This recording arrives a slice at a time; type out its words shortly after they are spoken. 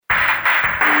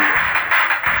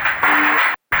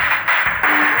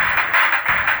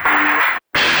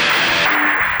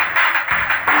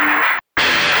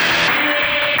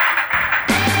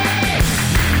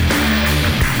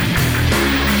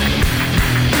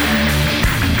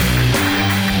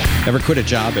Ever quit a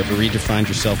job? Ever redefined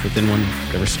yourself within one?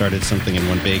 Ever started something in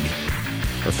one big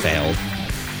or failed?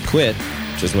 Quit,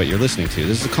 which is what you're listening to.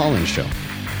 This is a call-in show.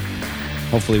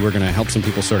 Hopefully we're going to help some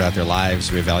people sort out their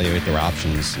lives, reevaluate their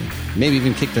options, and maybe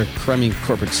even kick their crummy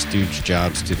corporate stooge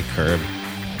jobs to the curb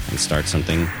and start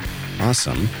something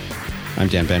awesome. I'm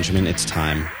Dan Benjamin. It's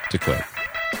time to quit.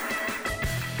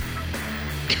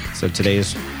 So today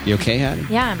is... You okay, Hattie?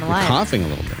 Yeah, I'm alive. You're coughing a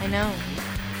little bit. I know.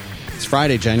 It's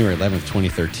Friday, January 11th,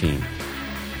 2013.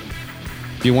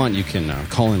 If you want, you can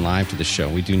call in live to the show.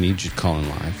 We do need you to call in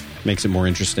live. Makes it more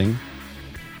interesting.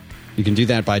 You can do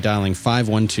that by dialing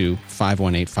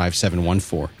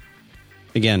 512-518-5714.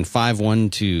 Again,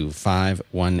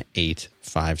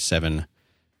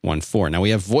 512-518-5714. Now,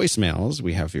 we have voicemails.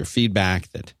 We have your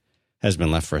feedback that has been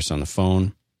left for us on the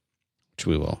phone, which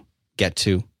we will get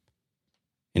to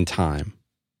in time.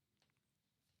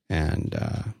 And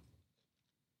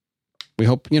we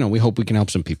hope we can help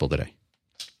some people today.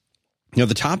 You know,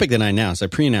 the topic that I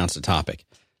pre-announced the topic.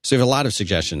 So we have a lot of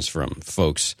suggestions from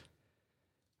folks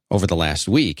over the last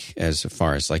week as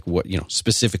far as like what,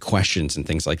 specific questions and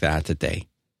things like that they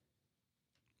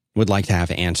would like to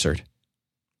have answered.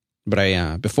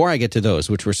 But before I get to those,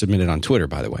 which were submitted on Twitter,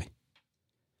 by the way,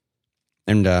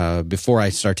 and before I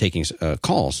start taking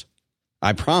calls,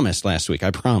 I promised last week,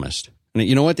 and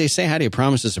you know what they say, Hattie? A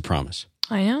promise is a promise.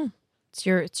 I know. It's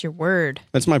your word.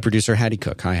 That's my producer, Hattie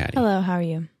Cook. Hi, Hattie. Hello, how are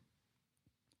you?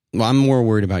 Well, I'm more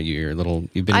worried about you.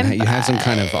 You had some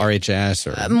kind of RHS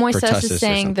or Moises is pertussis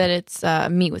saying that it's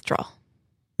meat withdrawal.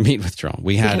 Meat withdrawal.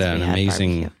 We had an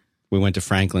amazing... Barbecue. We went to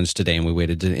Franklin's today and we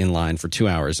waited in line for 2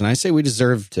 hours. And I say we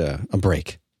deserved a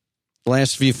break. The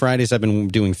last few Fridays, I've been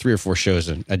doing 3 or 4 shows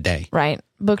a day. Right. I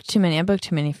booked too many for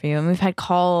you. And we've had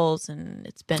calls and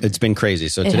it's been crazy.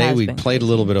 So today we played a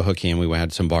little bit of hooky and we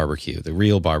had some barbecue, the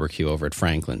real barbecue over at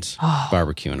Franklin's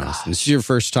Barbecue in Austin. This is your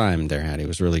first time there, Hattie. It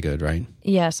was really good, right?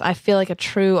 Yes. I feel like a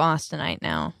true Austinite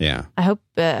now. Yeah. I hope,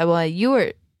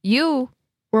 you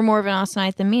were more of an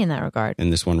Austinite than me in that regard.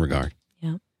 In this one regard.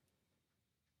 Yeah.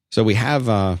 So we have,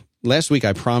 last week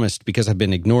I promised, because I've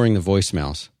been ignoring the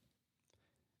voicemails.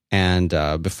 And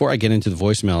before I get into the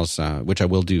voicemails, which I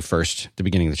will do first at the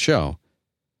beginning of the show,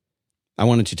 I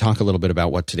wanted to talk a little bit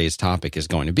about what today's topic is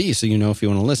going to be so you know if you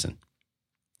want to listen.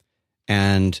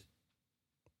 And,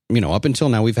 up until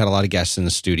now, we've had a lot of guests in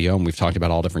the studio, and we've talked about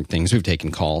all different things. We've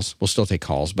taken calls. We'll still take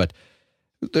calls. But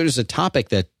there's a topic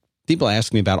that people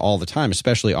ask me about all the time,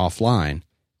 especially offline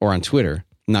or on Twitter,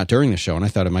 not during the show. And I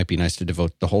thought it might be nice to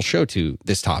devote the whole show to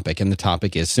this topic. And the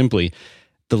topic is simply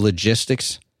the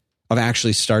logistics of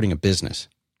actually starting a business.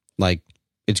 Like,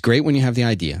 it's great when you have the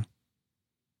idea,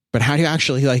 but how do you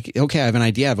actually okay, I have an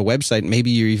idea, I have a website, maybe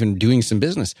you're even doing some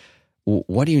business.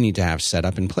 What do you need to have set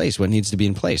up in place? What needs to be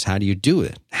in place? How do you do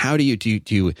it? How do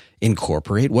you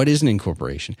incorporate? What is an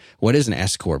incorporation? What is an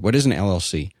S Corp? What is an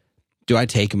LLC? Do I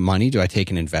take money? Do I take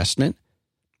an investment?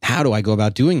 How do I go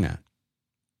about doing that?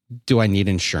 Do I need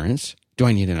insurance? Do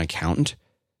I need an accountant?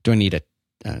 Do I need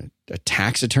a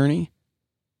tax attorney?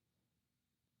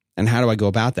 And how do I go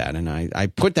about that? And I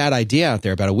put that idea out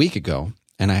there about a week ago,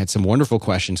 and I had some wonderful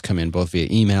questions come in both via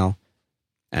email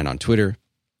and on Twitter.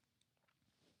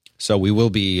 So we will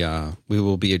be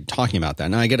talking about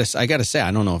that. Now I gotta say,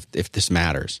 I don't know if this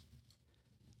matters.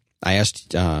 I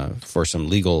asked for some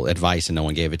legal advice and no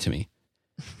one gave it to me.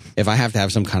 If I have to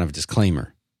have some kind of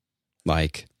disclaimer,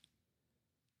 like,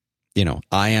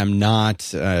 I am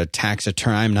not a tax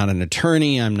attorney, I'm not an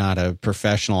attorney, I'm not a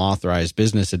professional authorized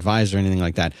business advisor, anything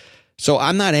like that. So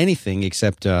I'm not anything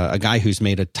except a guy who's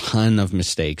made a ton of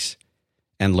mistakes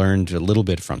and learned a little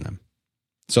bit from them.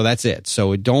 So that's it.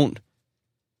 So don't,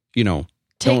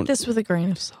 take this with a grain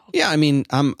of salt. Yeah, I mean,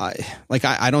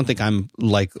 I don't think I'm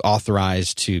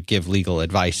authorized to give legal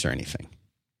advice or anything.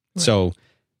 Right. So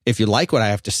if you like what I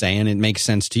have to say and it makes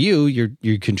sense to you,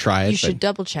 you can try it. You should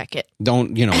double check it.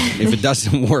 Don't, if it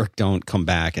doesn't work, don't come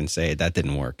back and say that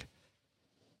didn't work.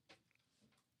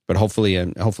 But hopefully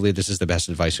this is the best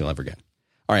advice you'll ever get.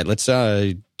 All right, let's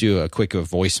do a quick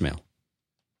voicemail.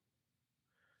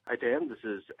 Hi, Dan. This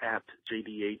is at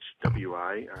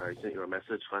JDHWI. I sent you a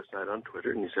message last night on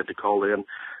Twitter, and you said to call in.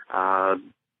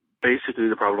 Basically,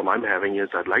 the problem I'm having is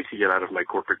I'd like to get out of my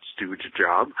corporate stooge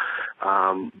job,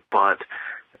 but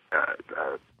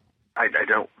I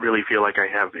don't really feel like I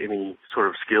have any sort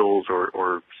of skills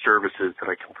or services that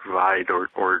I can provide or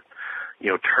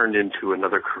turned into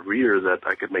another career that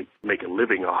I could make a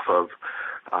living off of.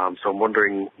 So I'm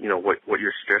wondering, what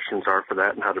your suggestions are for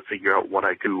that and how to figure out what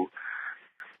I do,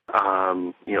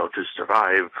 to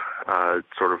survive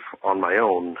sort of on my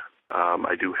own.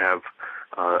 I do have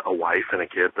a wife and a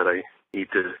kid that I need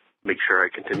to make sure I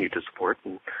continue to support.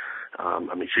 And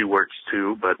I mean, she works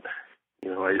too, but,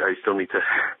 I still need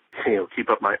to, keep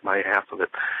up my half of it.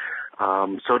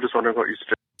 So just wondering what you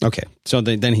suggest. Okay. So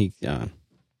then he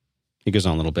goes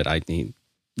on a little bit. He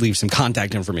leaves some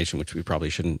contact information, which we probably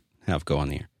shouldn't have go on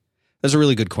the air. That's a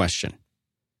really good question.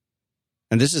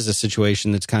 And this is a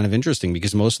situation that's kind of interesting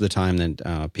because most of the time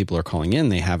that people are calling in,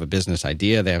 they have a business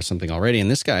idea, they have something already.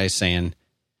 And this guy is saying,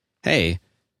 hey,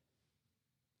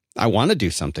 I want to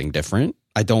do something different.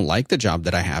 I don't like the job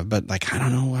that I have, but I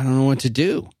don't know what to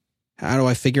do. How do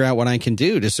I figure out what I can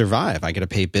do to survive? I got to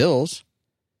pay bills.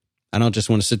 I don't just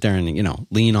want to sit there and,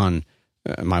 lean on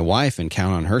my wife and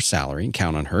count on her salary and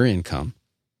count on her income.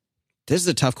 This is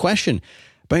a tough question.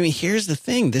 But I mean, here's the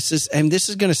thing. This is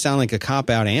going to sound like a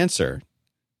cop-out answer.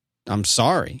 I'm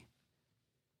sorry.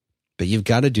 But you've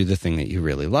got to do the thing that you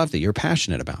really love, that you're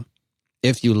passionate about.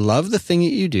 If you love the thing that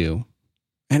you do,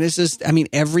 and it's just, I mean,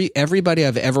 everybody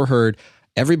I've ever heard,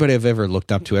 everybody I've ever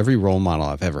looked up to, every role model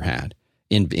I've ever had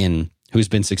in who's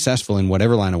been successful in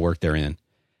whatever line of work they're in,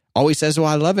 always says, well,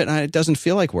 I love it, and it doesn't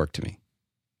feel like work to me.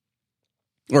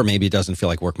 Or maybe it doesn't feel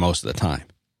like work most of the time.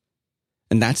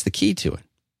 And that's the key to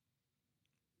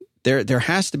it. There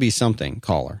has to be something,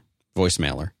 caller,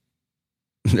 voicemailer.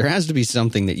 There has to be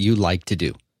something that you like to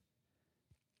do.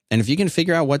 And if you can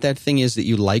figure out what that thing is that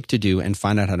you like to do and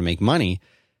find out how to make money,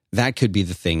 that could be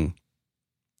the thing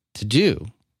to do.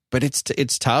 But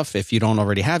it's tough if you don't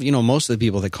already have. Most of the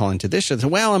people that call into this show say,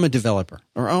 well, I'm a developer.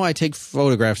 Or, I take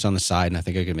photographs on the side and I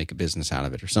think I could make a business out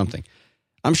of it or something.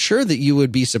 I'm sure that you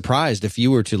would be surprised if you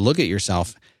were to look at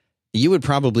yourself. You would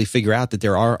probably figure out that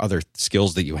there are other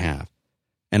skills that you have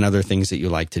and other things that you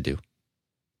like to do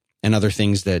and other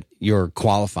things that you're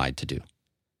qualified to do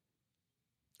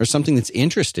or something that's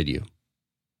interested you.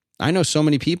 I know so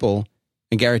many people,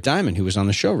 and Garrett Diamond, who was on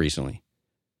the show recently,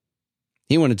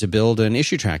 he wanted to build an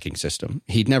issue tracking system.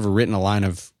 He'd never written a line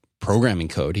of programming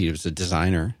code. He was a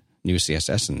designer, knew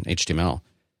CSS and HTML,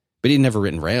 but he'd never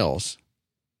written Rails.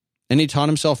 And he taught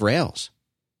himself Rails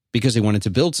because he wanted to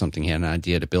build something. He had an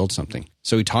idea to build something.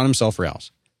 So he taught himself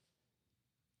Rails.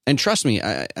 And trust me,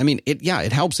 I mean,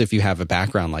 it helps if you have a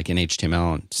background like in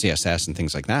HTML and CSS and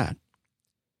things like that.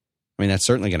 I mean, that's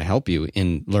certainly going to help you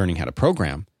in learning how to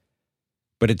program,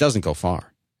 but it doesn't go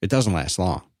far. It doesn't last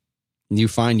long. You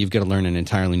find you've got to learn an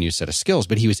entirely new set of skills,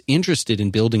 but he was interested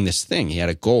in building this thing. He had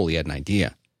a goal. He had an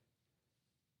idea.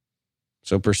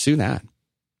 So pursue that.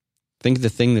 Think of the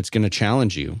thing that's going to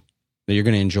challenge you, that you're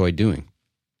going to enjoy doing,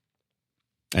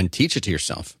 and teach it to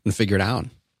yourself and figure it out.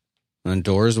 And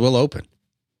doors will open.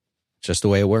 It's just the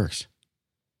way it works.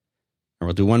 And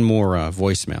we'll do one more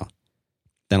voicemail.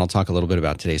 Then I'll talk a little bit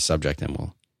about today's subject, and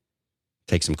we'll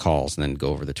take some calls and then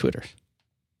go over the Twitter.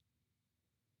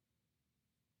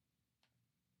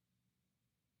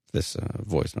 This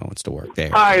voicemail wants to work.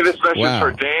 There. Hi, this message is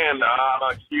for Dan. I'm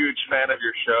a huge fan of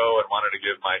your show and wanted to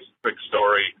give my quick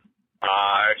story.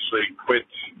 I actually quit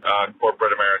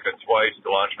corporate America twice to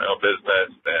launch my own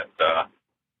business, and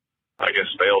I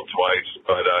guess failed twice,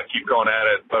 but keep going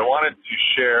at it. But I wanted to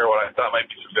share what I thought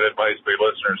might be some good advice for your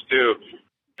listeners, too.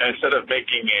 And instead of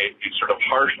making a sort of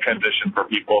harsh transition for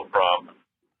people from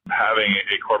having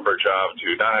a corporate job to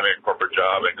not having a corporate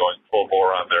job and going full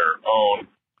bore on their own,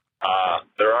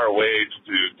 there are ways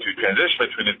to transition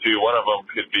between the two. One of them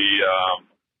could be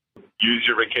use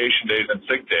your vacation days and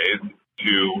sick days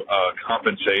to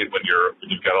compensate when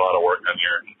you've got a lot of work on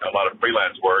a lot of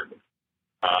freelance work,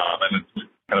 and it's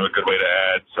kind of a good way to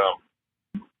add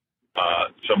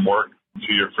some work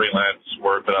to your freelance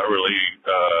work without really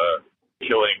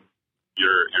killing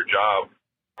your job.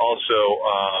 Also,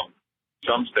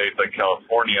 some states like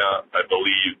California, I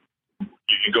believe,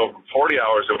 you can go from 40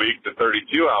 hours a week to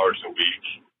 32 hours a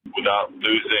week without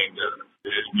losing.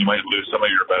 You might lose some of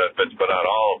your benefits, but not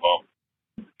all of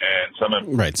them. And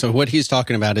some right. So what he's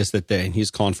talking about is that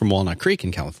he's calling from Walnut Creek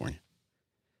in California.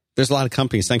 There's a lot of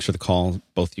companies. Thanks for the call,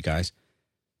 both you guys.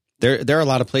 There are a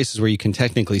lot of places where you can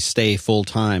technically stay full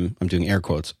time. I'm doing air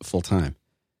quotes, full time,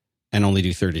 and only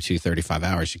do 32, 35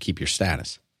 hours. You keep your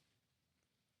status.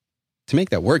 To make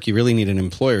that work, you really need an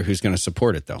employer who's going to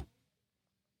support it, though.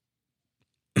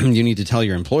 You need to tell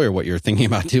your employer what you're thinking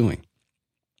about doing.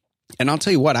 And I'll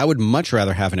tell you what, I would much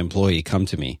rather have an employee come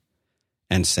to me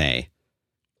and say,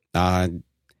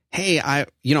 hey, I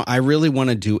really want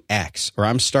to do X, or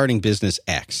I'm starting business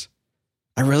X.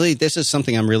 This is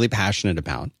something I'm really passionate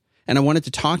about. And I wanted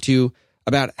to talk to you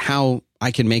about how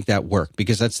I can make that work,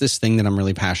 because that's this thing that I'm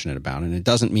really passionate about. And it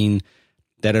doesn't mean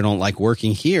that I don't like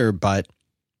working here, but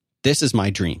this is my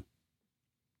dream.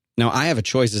 Now, I have a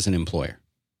choice as an employer,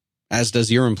 as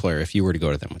does your employer if you were to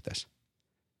go to them with this.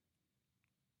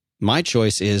 My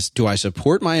choice is, do I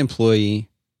support my employee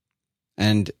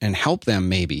and help them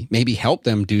maybe help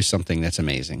them do something that's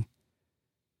amazing?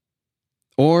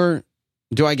 Or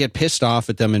do I get pissed off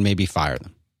at them and maybe fire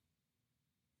them?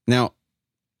 Now,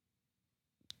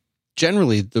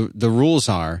 generally, the rules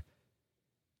are,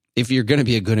 if you're going to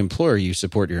be a good employer, you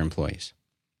support your employees.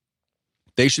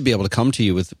 They should be able to come to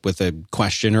you with a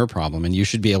question or a problem, and you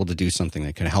should be able to do something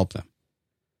that can help them.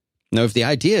 Now, if the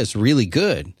idea is really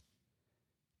good,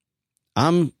 I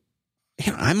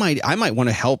might want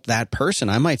to help that person.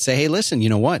 I might say, hey, listen, you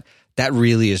know what? That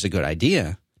really is a good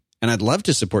idea, and I'd love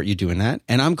to support you doing that.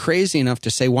 And I'm crazy enough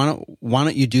to say, why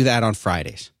don't you do that on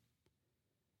Fridays?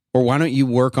 Or why don't you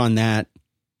work on that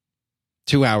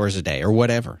 2 hours a day or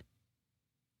whatever?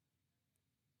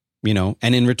 You know,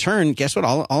 and in return, guess what?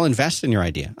 I'll invest in your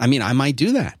idea. I mean, I might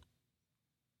do that.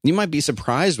 You might be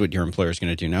surprised what your employer is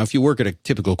going to do. Now, if you work at a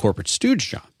typical corporate stooge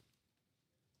job,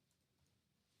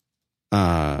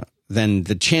 then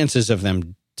the chances of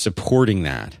them supporting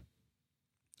that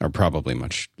are probably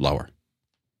much lower.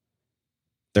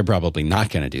 They're probably not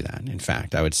going to do that. In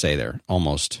fact, I would say they're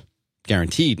almost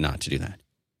guaranteed not to do that.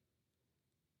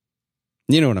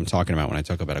 You know what I'm talking about when I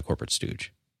talk about a corporate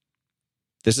stooge.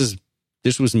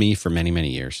 This was me for many, many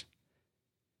years.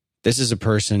 This is a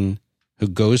person who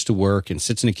goes to work and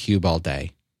sits in a cube all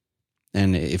day.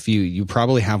 And if you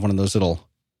probably have one of those little,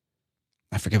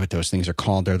 I forget what those things are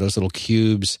called. They're those little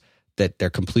cubes that they're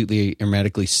completely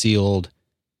hermetically sealed,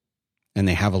 and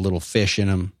they have a little fish in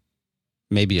them,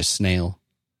 maybe a snail.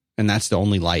 And that's the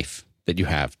only life that you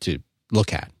have to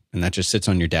look at. And that just sits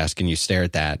on your desk and you stare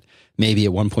at that. Maybe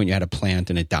at one point you had a plant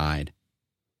and it died.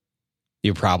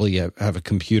 You probably have a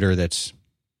computer that's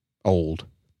old.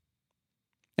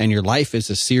 And your life is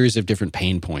a series of different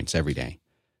pain points every day.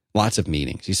 Lots of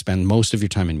meetings. You spend most of your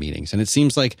time in meetings. And it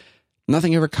seems like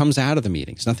nothing ever comes out of the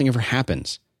meetings. Nothing ever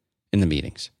happens in the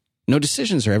meetings. No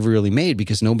decisions are ever really made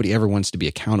because nobody ever wants to be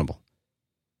accountable.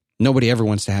 Nobody ever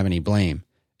wants to have any blame.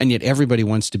 And yet everybody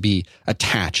wants to be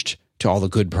attached to all the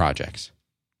good projects,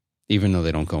 even though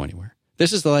they don't go anywhere.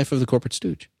 This is the life of the corporate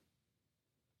stooge.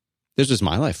 This was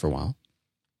my life for a while.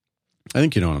 I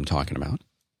think you know what I'm talking about.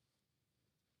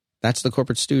 That's the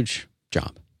corporate stooge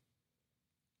job.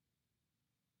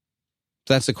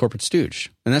 That's the corporate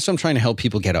stooge. And that's what I'm trying to help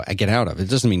people get out of. It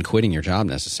doesn't mean quitting your job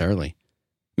necessarily.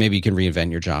 Maybe you can reinvent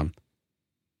your job.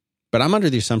 But I'm under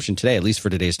the assumption today, at least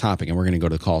for today's topic, and we're going to go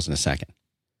to the calls in a second.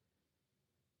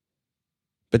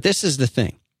 But this is the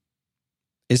thing,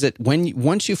 is that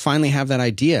once you finally have that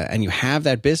idea and you have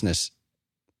that business,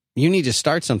 you need to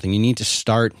start something. You need to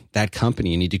start that company.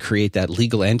 You need to create that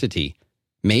legal entity,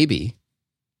 maybe,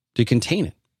 to contain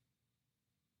it.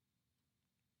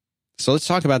 So let's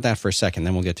talk about that for a second,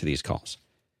 then we'll get to these calls.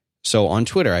 So on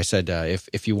Twitter, I said,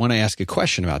 if you want to ask a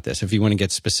question about this, if you want to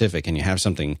get specific and you have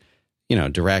something,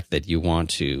 direct that you want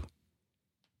to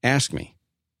ask me,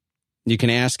 you can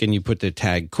ask and you put the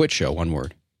tag Quit Show, one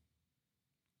word.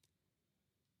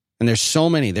 And there are so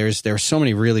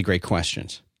many really great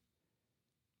questions.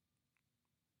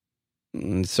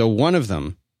 And so one of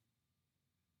them,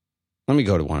 let me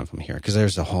go to one of them here, because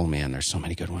there's so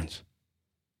many good ones.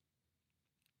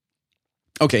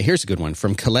 Okay, here's a good one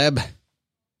from Caleb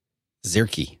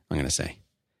Zirke, I'm going to say.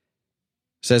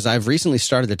 Says, I've recently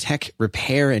started a tech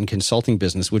repair and consulting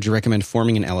business. Would you recommend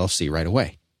forming an LLC right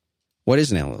away? What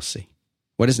is an LLC?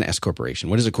 What is an S corporation?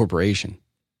 What is a corporation?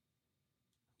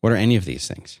 What are any of these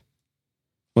things?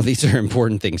 Well, these are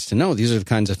important things to know. These are the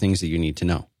kinds of things that you need to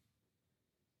know.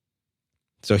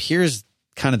 So here's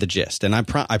kind of the gist. And I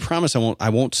promise I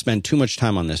won't spend too much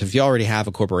time on this. If you already have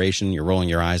a corporation, you're rolling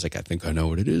your eyes like, I think I know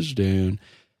what it is, Dan.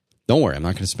 Don't worry, I'm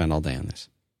not going to spend all day on this.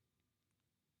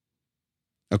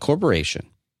 A corporation,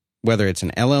 whether it's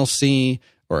an LLC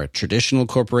or a traditional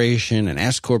corporation, an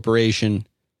S corporation,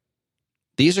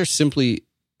 these are simply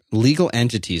legal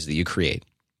entities that you create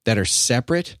that are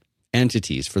separate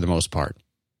entities for the most part.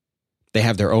 They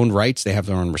have their own rights. They have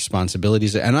their own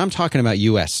responsibilities. And I'm talking about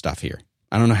U.S. stuff here.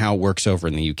 I don't know how it works over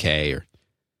in the UK or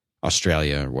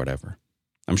Australia or whatever.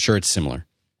 I'm sure it's similar.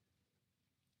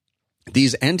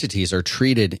 These entities are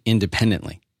treated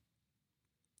independently.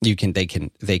 They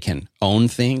can own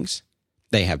things.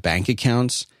 They have bank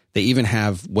accounts. They even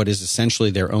have what is essentially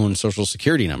their own social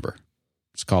security number.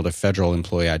 It's called a Federal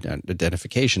Employee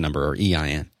Identification Number, or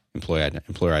EIN,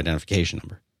 Employer Identification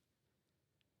Number.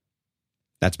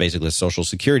 That's basically a social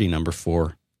security number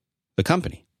for the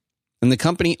company. And the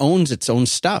company owns its own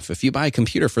stuff. If you buy a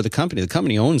computer for the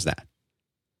company owns that.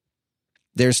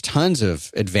 There's tons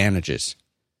of advantages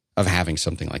of having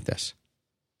something like this.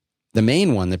 The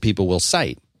main one that people will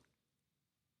cite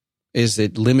is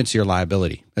it limits your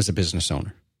liability as a business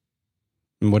owner.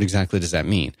 And what exactly does that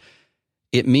mean?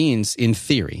 it means in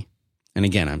theory, and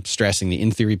again, I'm stressing the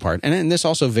in theory part, and this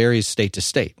also varies state to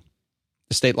state.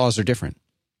 The state laws are different.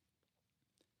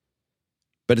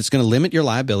 But it's going to limit your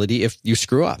liability if you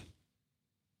screw up.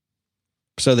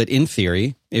 So that in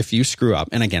theory, if you screw up,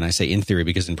 and again, I say in theory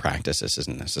because in practice this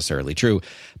isn't necessarily true,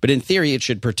 but in theory it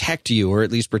should protect you, or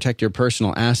at least protect your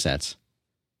personal assets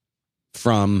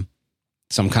from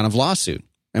some kind of lawsuit.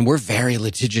 And we're very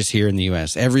litigious here in the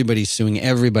U.S. Everybody's suing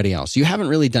everybody else. You haven't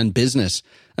really done business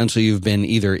until you've been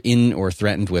either in or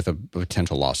threatened with a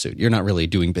potential lawsuit. You're not really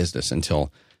doing business until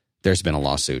there's been a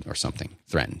lawsuit or something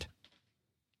threatened.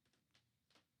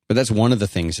 But that's one of the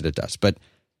things that it does. But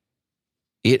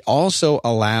it also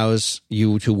allows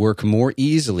you to work more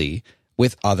easily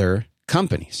with other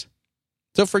companies.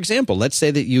 So, for example, let's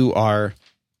say that you are,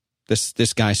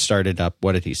 this guy started up,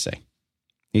 what did he say?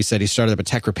 He said he started up a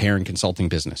tech repair and consulting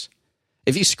business.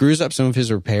 If he screws up some of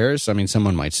his repairs, I mean,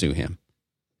 someone might sue him.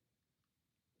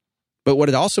 But what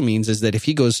it also means is that if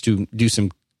he goes to do some,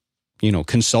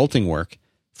 consulting work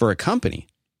for a company,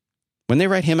 when they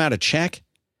write him out a check,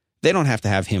 they don't have to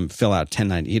have him fill out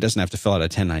 1090. He doesn't have to fill out a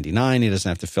 1099. He doesn't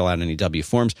have to fill out any W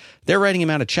forms. They're writing him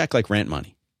out a check like rent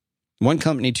money. One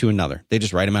company to another. They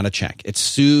just write him out a check. It's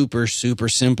super, super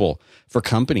simple for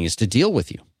companies to deal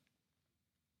with you.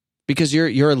 Because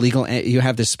you're a legal, you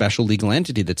have this special legal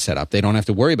entity that's set up. They don't have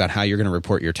to worry about how you're going to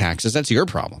report your taxes. That's your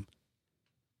problem.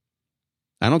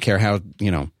 I don't care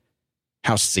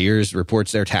how Sears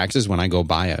reports their taxes when I go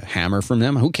buy a hammer from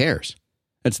them. Who cares?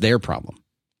 That's their problem.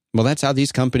 Well, that's how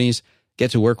these companies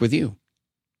get to work with you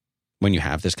when you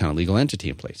have this kind of legal entity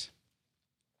in place.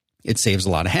 It saves a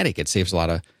lot of headache. It saves a lot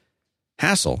of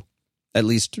hassle, at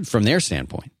least from their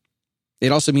standpoint.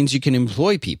 It also means you can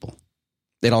employ people.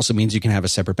 It also means you can have a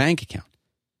separate bank account.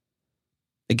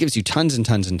 It gives you tons and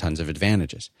tons and tons of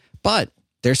advantages. But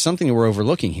there's something that we're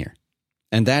overlooking here,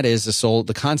 and that is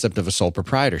the concept of a sole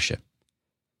proprietorship.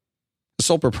 A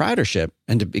sole proprietorship,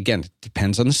 and again, it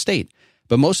depends on the state,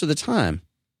 but most of the time,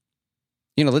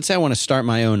 let's say I want to start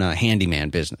my own handyman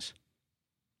business.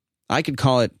 I could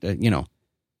call it,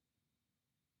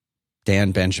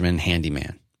 Dan Benjamin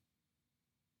Handyman.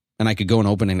 And I could go and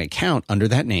open an account under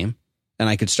that name, and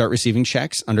I could start receiving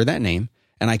checks under that name,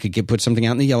 and I could put something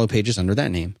out in the yellow pages under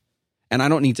that name. And I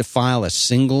don't need to file a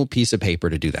single piece of paper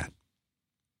to do that.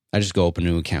 I just go open a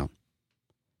new account.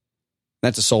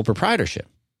 That's a sole proprietorship.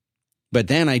 But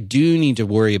then I do need to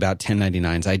worry about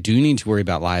 1099s. I do need to worry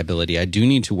about liability. I do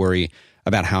need to worry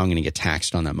about how I'm going to get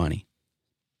taxed on that money.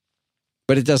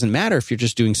 But it doesn't matter if you're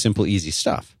just doing simple, easy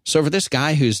stuff. So for this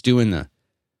guy who's doing the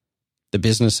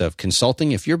business of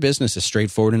consulting, if your business is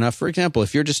straightforward enough, for example,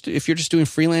 if you're just doing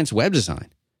freelance web design,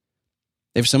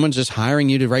 if someone's just hiring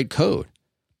you to write code,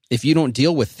 if you don't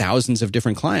deal with thousands of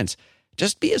different clients,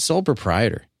 just be a sole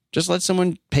proprietor. Just let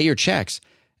someone pay your checks.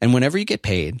 And whenever you get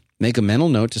paid, make a mental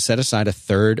note to set aside a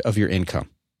third of your income.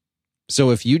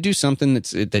 So if you do something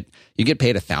that you get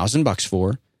paid $1,000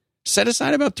 for, set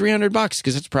aside about $300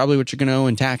 because that's probably what you're going to owe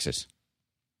in taxes.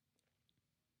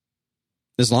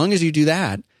 As long as you do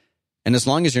that, and as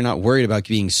long as you're not worried about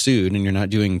being sued and you're not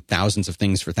doing thousands of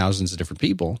things for thousands of different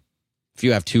people, if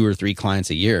you have 2 or 3 clients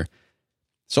a year,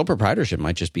 sole proprietorship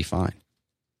might just be fine.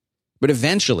 But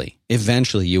eventually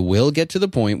you will get to the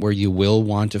point where you will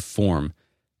want to form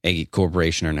a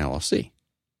corporation or an LLC.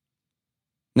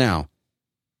 Now,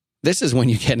 this is when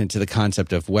you get into the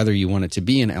concept of whether you want it to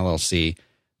be an LLC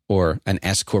or an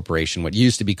S corporation, what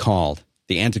used to be called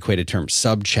the antiquated term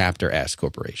subchapter S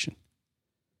corporation.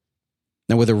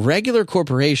 Now, with a regular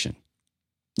corporation,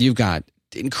 you've got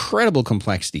incredible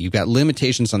complexity. You've got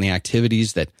limitations on the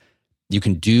activities that you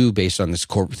can do based on this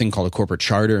thing called a corporate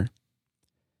charter.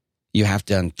 You have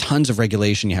done tons of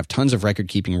regulation. You have tons of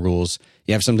record-keeping rules.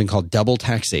 You have something called double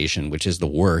taxation, which is the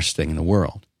worst thing in the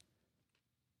world.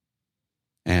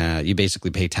 You basically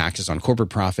pay taxes on corporate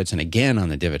profits and again on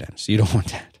the dividends. You don't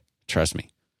want that. Trust me.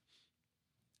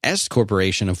 S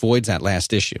corporation avoids that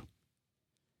last issue.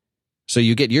 So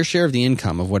you get your share of the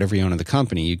income of whatever you own of the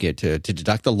company. You get to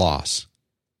deduct the loss.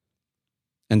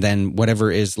 And then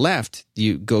whatever is left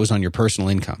goes on your personal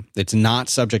income. It's not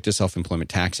subject to self-employment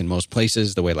tax in most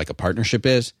places, the way like a partnership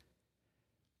is.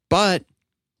 But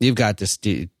you've got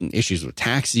issues with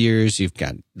tax years. You've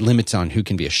got limits on who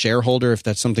can be a shareholder if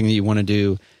that's something that you want to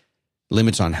do.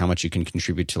 Limits on how much you can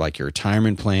contribute to like your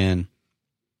retirement plan.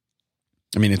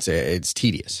 I mean, it's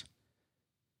tedious.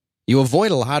 You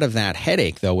avoid a lot of that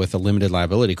headache, though, with a limited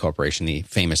liability corporation, the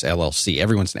famous LLC.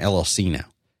 Everyone's an LLC now.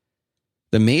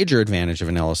 The major advantage of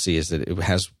an LLC is that it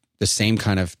has the same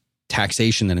kind of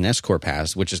taxation that an S corp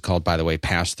has, which is called, by the way,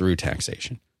 pass-through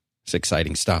taxation. It's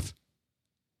exciting stuff.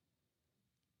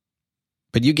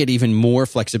 But you get even more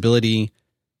flexibility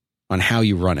on how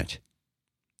you run it.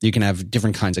 You can have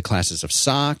different kinds of classes of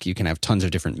stock. You can have tons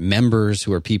of different members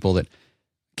who are people that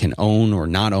can own or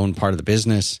not own part of the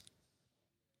business.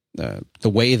 The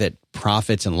way that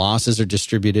profits and losses are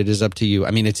distributed is up to you.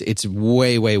 I mean, it's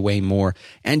way, way, way more.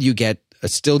 And you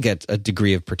still get a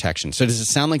degree of protection. So does it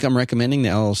sound like I'm recommending the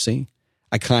LLC?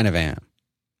 I kind of am.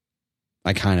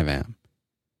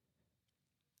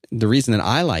 The reason that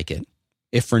I like it,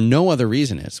 if for no other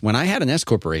reason, is when I had an S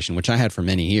corporation, which I had for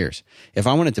many years, if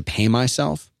I wanted to pay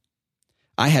myself,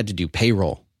 I had to do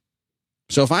payroll.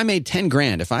 So if I made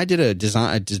 $10,000, if I did a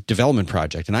development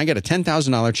project and I got a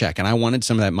 $10,000 check and I wanted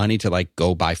some of that money to like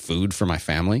go buy food for my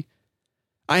family,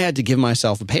 I had to give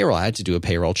myself a payroll. I had to do a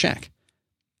payroll check.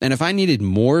 And if I needed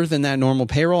more than that normal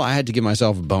payroll, I had to give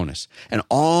myself a bonus. And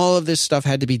all of this stuff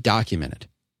had to be documented.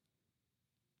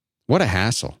 What a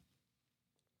hassle.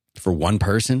 For one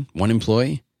person, one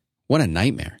employee, what a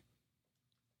nightmare.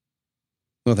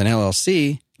 With an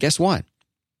LLC, guess what?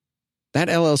 That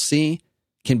LLC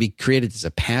can be created as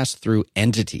a pass-through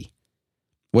entity.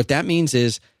 What that means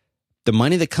is the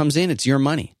money that comes in, it's your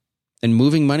money. And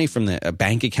moving money from the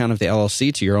bank account of the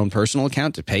LLC to your own personal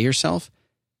account to pay yourself,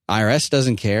 IRS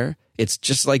doesn't care. It's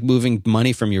just like moving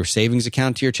money from your savings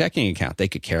account to your checking account. They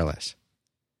could care less.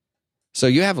 So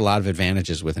you have a lot of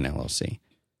advantages with an LLC.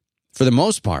 For the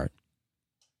most part,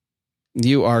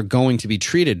 you are going to be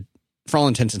treated, for all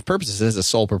intents and purposes, as a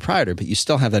sole proprietor, but you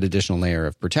still have that additional layer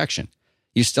of protection.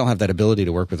 You still have that ability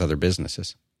to work with other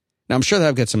businesses. Now, I'm sure that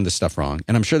I've got some of this stuff wrong,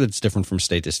 and I'm sure that it's different from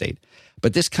state to state,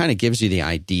 but this kind of gives you the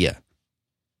idea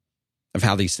of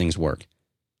how these things work.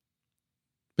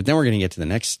 But then we're going to get to the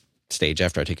next stage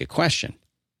after I take a question,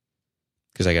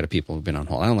 because I got people who've been on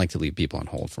hold. I don't like to leave people on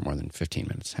hold for more than 15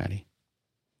 minutes, Hattie.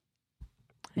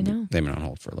 I know. They've been on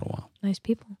hold for a little while. Nice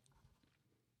people.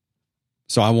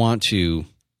 So I want to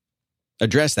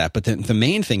address that. But the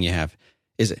main thing you have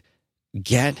is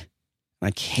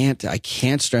I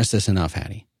can't stress this enough,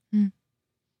 Hattie.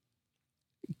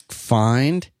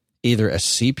 Find either a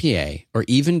CPA or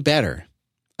even better,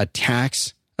 a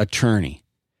tax attorney,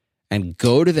 and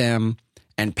go to them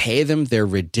and pay them their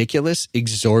ridiculous,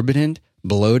 exorbitant,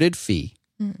 bloated fee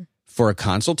for a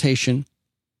consultation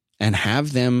and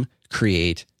have them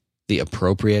create the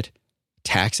appropriate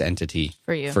tax entity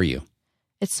for you.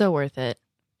 It's so worth it.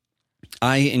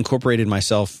 I incorporated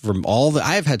myself from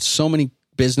I've had so many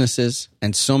businesses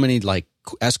and so many like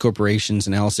S corporations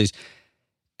and LLCs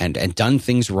and done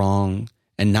things wrong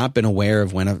and not been aware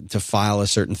of when to file a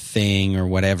certain thing or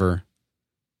whatever.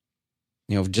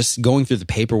 You know, just going through the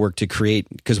paperwork to create,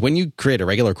 because when you create a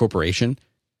regular corporation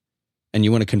and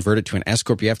you want to convert it to an S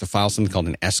corp, you have to file something called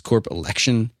an S corp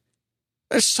election.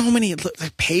 There's so many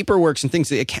paperworks and things.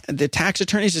 The tax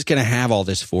attorney is just going to have all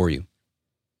this for you.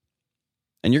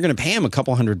 And you're going to pay him a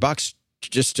couple $100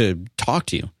 just to talk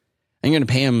to you. And you're going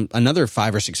to pay him another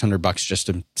 $500 or $600 just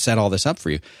to set all this up for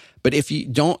you. But if you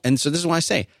don't, and so this is why I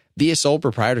say, be a sole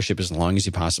proprietorship as long as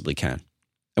you possibly can.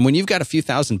 And when you've got a few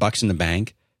 $1,000 in the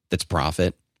bank that's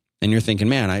profit, and you're thinking,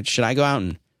 man, should I go out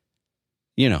and,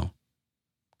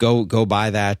 go buy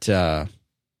that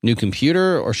new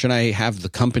computer, or should I have the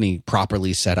company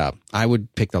properly set up? I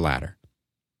would pick the latter.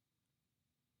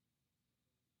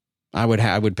 I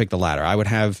would pick the latter. I would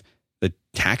have the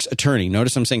tax attorney.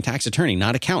 Notice I'm saying tax attorney,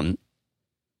 not accountant.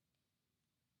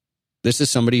 This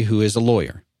is somebody who is a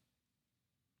lawyer.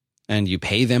 And you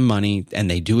pay them money and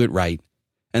they do it right.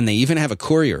 And they even have a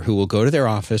courier who will go to their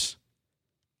office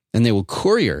and they will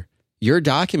courier your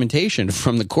documentation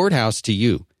from the courthouse to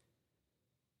you.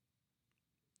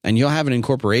 And you'll have an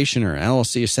incorporation or an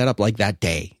LLC set up like that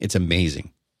day. It's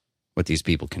amazing what these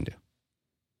people can do.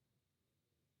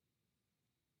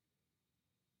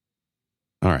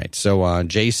 All right, so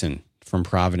Jason from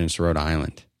Providence, Rhode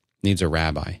Island, needs a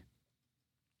rabbi.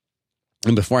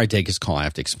 And before I take his call, I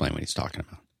have to explain what he's talking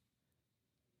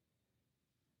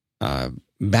about.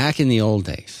 Back in the old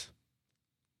days,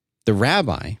 the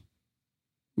rabbi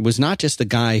was not just the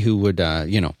guy who would,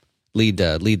 lead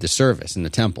the service in the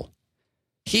temple.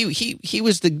 He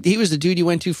was the dude you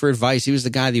went to for advice. He was the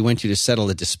guy that you went to settle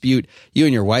a dispute. You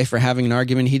and your wife are having an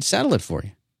argument. He'd settle it for you.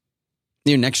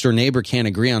 Your next door neighbor can't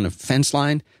agree on the fence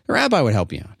line. The rabbi would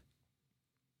help you out.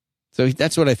 So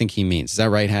that's what I think he means. Is that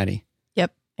right, Hattie?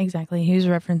 Yep, exactly. He was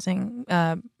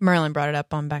referencing, Merlin brought it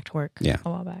up on Back to Work a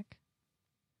while back.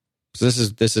 So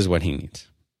this is what he needs.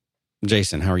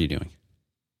 Jason, how are you doing?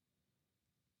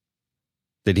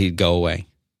 Did he go away?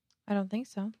 I don't think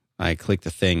so. I clicked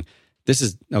the thing. This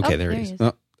is okay. There he is.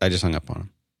 Oh, I just hung up on him.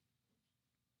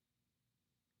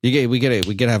 We get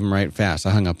to have him right fast. I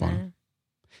hung up on him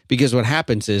Because what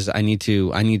happens is I need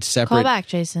separate. Call back,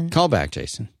 Jason. Call back,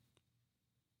 Jason.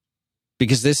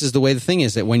 Because this is the way the thing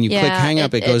is that when you click hang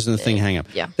up, it goes in the thing hang up.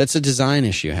 Yeah. That's a design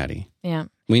issue, Hattie. Yeah.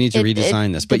 We need to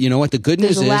redesign this. But you know what? The good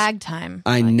news There's is lag time.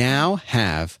 I now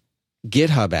have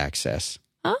GitHub access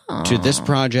to this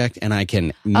project, and I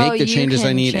can make the changes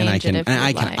I need, and I can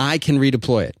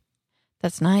redeploy it.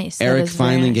 That's nice. Eric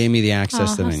finally gave me the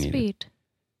access that I needed. Sweet.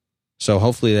 So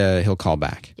hopefully he'll call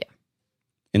back. Yeah.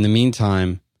 In the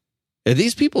meantime, are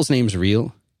these people's names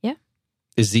real? Yeah.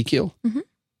 Ezekiel? Mm-hmm.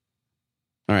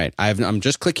 All right. I'm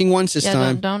just clicking once this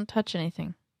time. Don't touch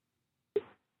anything.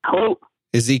 Hello.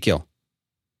 Ezekiel.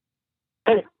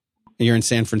 Hey. You're in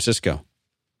San Francisco.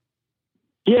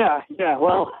 Yeah.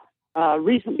 Well,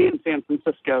 recently in San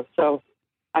Francisco. So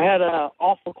I had an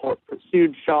awful corporate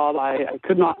stooge job. I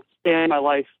could not stand my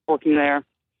life working there,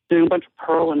 doing a bunch of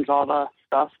Perl and Java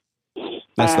stuff.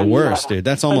 That's the worst, dude.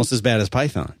 That's almost as bad as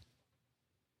Python.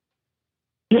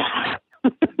 Yeah.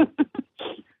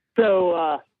 So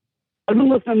I've been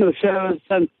listening to the show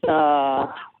since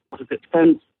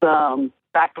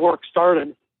Back to Work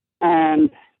started, and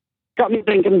got me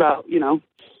thinking about,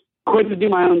 quitting to do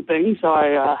my own thing. So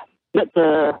I met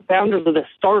the founders of this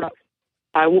startup.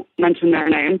 I won't mention their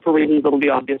name for reasons that'll be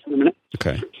obvious in a minute.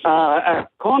 Okay. At a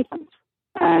conference,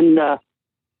 and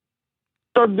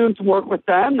started doing some work with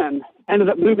them, and ended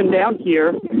up moving down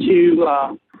here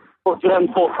to work for them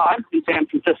full time in San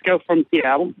Francisco from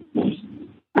Seattle.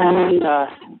 And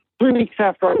 3 weeks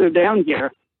after I moved down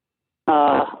here,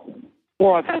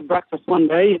 before I've had breakfast one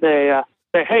day, they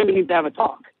say, "Hey, we need to have a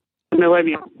talk," and they let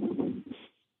me on.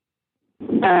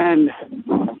 And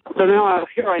so now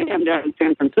here I am down in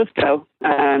San Francisco,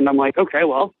 and I'm like, okay,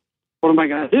 well, what am I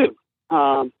going to do?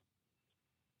 So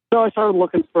I started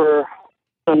looking for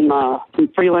some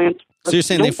freelance. So you're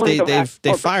saying they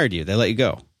fired you? They let you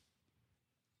go?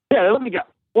 Yeah, they let me go.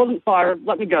 Wasn't fired.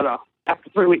 Let me go though after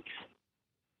 3 weeks.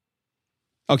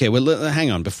 Okay, well,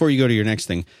 hang on. Before you go to your next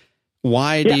thing,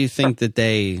 why do you think that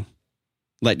they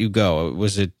let you go?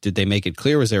 Did they make it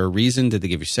clear? Was there a reason? Did they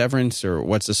give you severance, or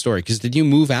what's the story? Because did you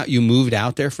move out? You moved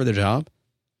out there for the job?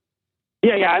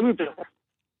 Yeah, I moved out there.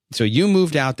 So you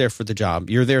moved out there for the job.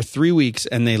 You're there 3 weeks,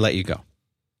 and they let you go.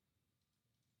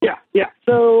 Yeah.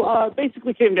 So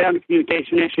basically came down to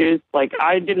communication issues. Like,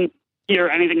 I didn't hear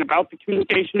anything about the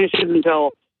communication issues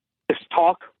until this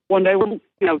talk one day.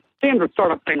 Standard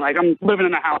startup thing. Like, I'm living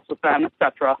in a house with them,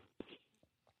 etc.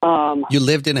 You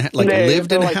lived in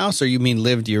a house, or you mean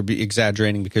lived? You're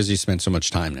exaggerating because you spent so much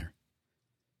time there.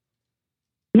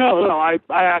 No, I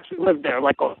actually lived there,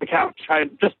 like on the couch. I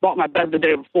just bought my bed the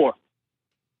day before.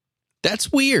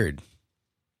 That's weird.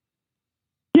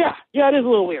 Yeah, it is a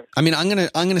little weird. I mean, I'm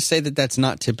gonna say that that's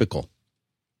not typical.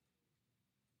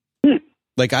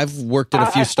 Like, I've worked at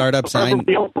a few startups.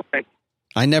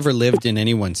 I never lived in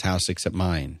anyone's house except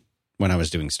mine when I was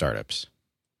doing startups.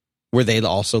 Were they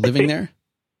also living there?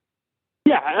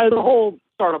 Yeah, the whole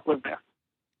startup lived there.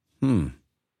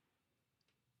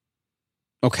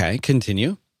 Okay,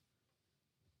 continue.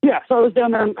 Yeah, so I was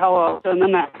down there in Palo Alto, and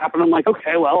then that happened. I'm like,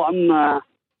 okay, well, I'm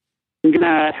going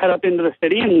to head up into the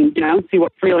city and, see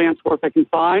what freelance work I can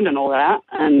find and all that.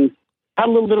 And had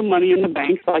a little bit of money in the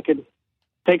bank so I could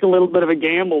take a little bit of a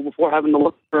gamble before having to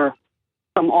look for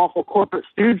some awful corporate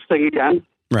stooge thing again.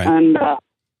 Right. And,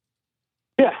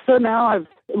 so now it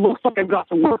looks like I've got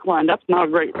some work lined up. Not a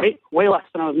great rate, way less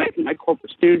than I was making my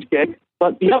corporate stooge gig.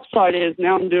 But the upside is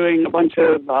now I'm doing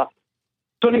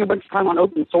spending a bunch of time on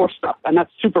open source stuff, and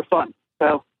that's super fun.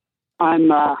 So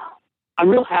I'm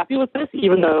real happy with this,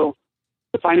 even though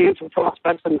the financial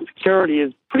prospects and the security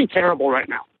is pretty terrible right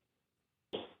now.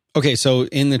 Okay, so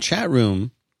in the chat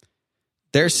room,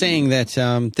 they're saying that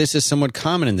this is somewhat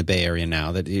common in the Bay Area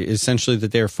now, that essentially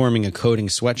that they're forming a coding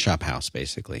sweatshop house,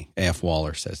 basically. AF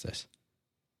Waller says this.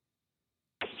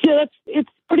 Yeah, it's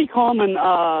pretty common,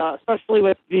 especially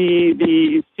with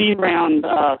the seed round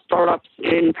startups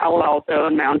in Palo Alto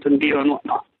and Mountain View and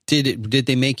whatnot. Did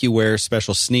they make you wear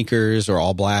special sneakers or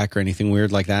all black or anything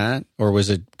weird like that? Or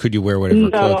could you wear whatever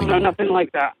clothing? No, nothing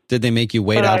like that. Did they make you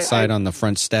wait outside on the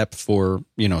front step for,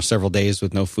 several days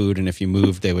with no food, and if you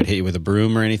moved, they would hit you with a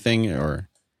broom or anything? Or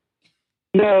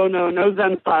No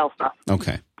Zen style stuff.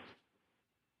 Okay.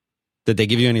 Did they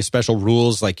give you any special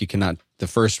rules? Like, you cannot, the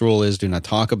first rule is do not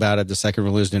talk about it. The second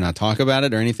rule is do not talk about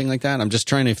it, or anything like that? I'm just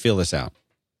trying to feel this out.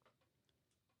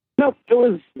 Nope, it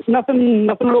was nothing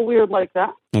real weird like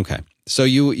that. Okay. So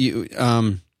you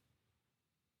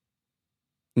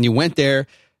went there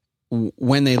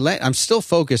when I'm still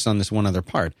focused on this one other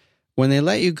part. When they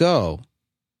let you go,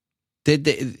 did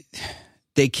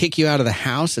they kick you out of the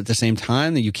house at the same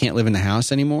time that you can't live in the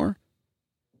house anymore?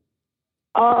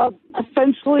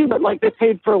 Essentially, but like they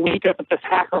paid for a week up at this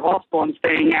hacker hostel I'm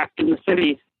staying at in the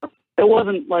city. It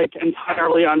wasn't like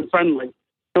entirely unfriendly.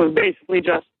 It was basically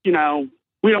just, we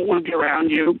don't want to be around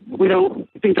you. We don't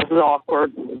think this is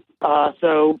awkward.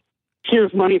 So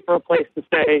here's money for a place to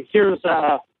stay. Here's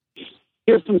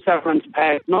some severance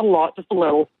pay. Not a lot, just a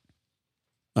little.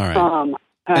 All right.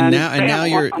 And now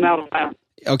you're I'm out of town.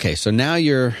 Okay. So now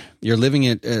you're living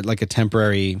at like a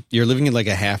temporary. You're living in like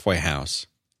a halfway house.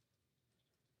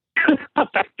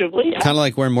 Effectively, yeah. Kind of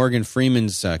like where Morgan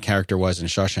Freeman's character was in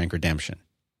Shawshank Redemption.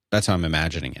 That's how I'm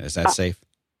imagining it. Is that safe?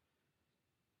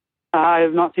 I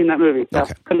have not seen that movie, so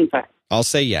Okay. couldn't say. I'll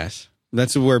say yes.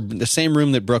 That's where the same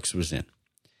room that Brooks was in.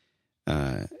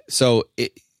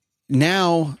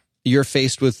 Now you're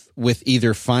faced with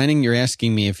either you're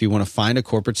asking me if you want to find a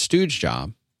corporate stooge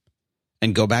job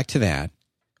and go back to that,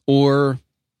 or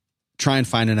try and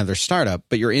find another startup.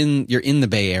 But you're in the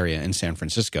Bay Area in San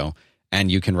Francisco, and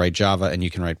you can write Java and you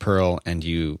can write Perl, and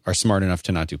you are smart enough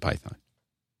to not do Python.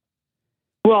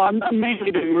 Well, I'm mainly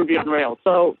doing Ruby on Rails,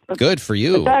 so Good for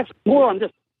you. it's actually more on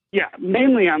just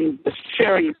mainly I'm just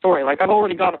sharing the story. Like I've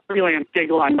already got a freelance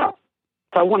gig lined up,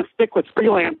 so I want to stick with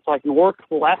freelance so I can work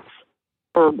less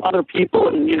for other people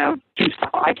and do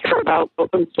stuff I care about,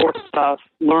 open source stuff,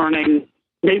 learning,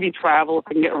 maybe travel if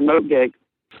I can get a remote gig.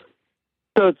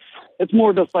 So it's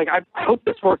more just like I hope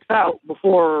this works out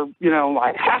before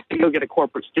I have to go get a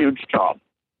corporate stooge job.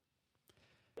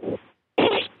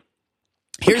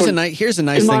 Here's a nice In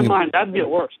thing. my mind, that'd be the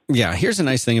worst. Yeah, here's a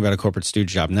nice thing about a corporate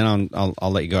stooge job, and then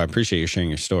I'll let you go. I appreciate you sharing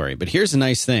your story. But here's a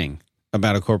nice thing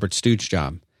about a corporate stooge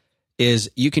job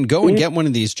is you can go and get one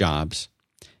of these jobs,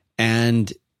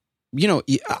 and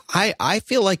I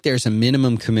feel like there's a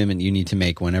minimum commitment you need to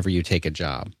make whenever you take a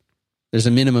job. There's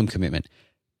a minimum commitment.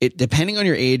 It depending on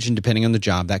your age and depending on the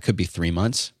job, that could be 3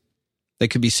 months, that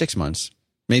could be 6 months,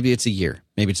 maybe it's a year,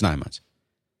 maybe it's 9 months.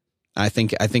 I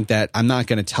think that I'm not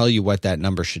going to tell you what that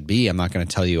number should be. I'm not going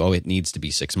to tell you, it needs to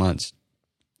be 6 months.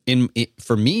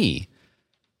 For me,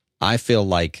 I feel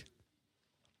like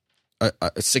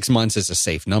 6 months is a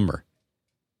safe number.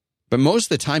 But most of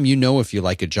the time, if you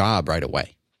like a job right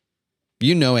away.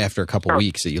 After a couple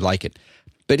weeks that you like it.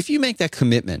 But if you make that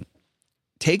commitment,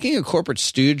 taking a corporate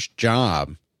stooge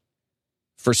job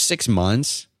for 6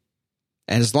 months,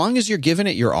 and as long as you're giving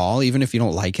it your all, even if you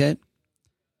don't like it,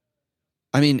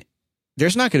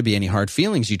 there's not going to be any hard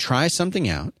feelings. You try something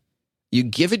out, you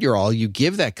give it your all, you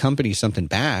give that company something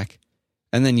back,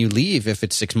 and then you leave if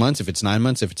it's 6 months, if it's 9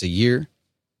 months, if it's a year.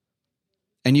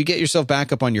 And you get yourself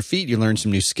back up on your feet, you learn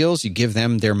some new skills, you give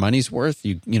them their money's worth,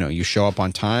 you show up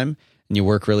on time, and you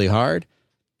work really hard.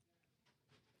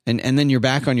 And then you're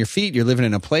back on your feet, you're living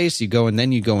in a place, you go and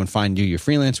do your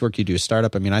freelance work, you do a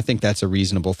startup. I think that's a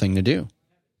reasonable thing to do.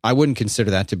 I wouldn't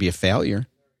consider that to be a failure.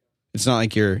 It's not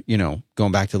like you're,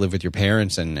 going back to live with your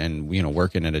parents and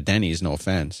working at a Denny's, no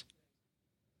offense.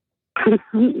 Right,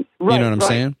 you know what I'm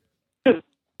saying?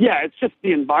 Yeah, it's just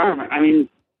the environment.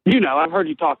 I've heard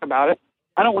you talk about it.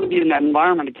 I don't want to be in that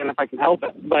environment again if I can help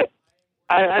it. But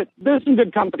there's some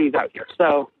good companies out here.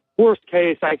 So worst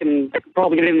case, I can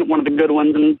probably get in one of the good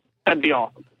ones, and that'd be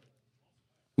awesome.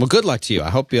 Well, good luck to you. I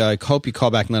hope you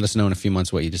call back and let us know in a few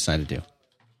months what you decide to do.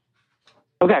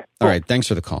 Okay. All Cool. right. Thanks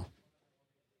for the call.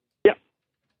 Yep.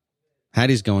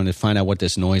 Hattie's going to find out what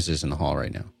this noise is in the hall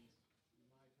right now.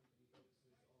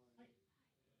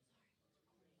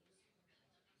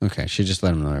 Okay, she just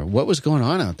let him know. What was going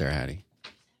on out there, Hattie?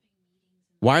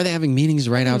 Why are they having meetings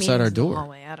right outside our door?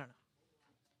 Hallway, I don't know.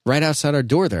 Right outside our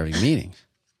door, they're having meetings.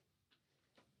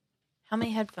 How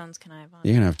many headphones can I have on?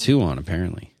 You're going to have 2 on,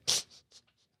 apparently.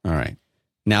 All right.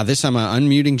 Now, I'm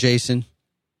unmuting Jason.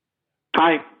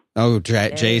 Hi. Oh,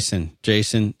 Jason.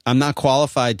 Jason, I'm not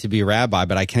qualified to be a rabbi,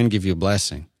 but I can give you a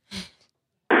blessing.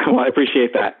 Well, I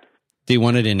appreciate that. Do you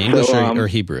want it in English or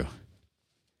Hebrew?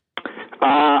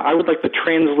 I would like the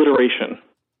transliteration.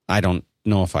 I don't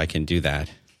know if I can do that.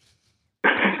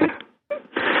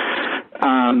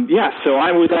 So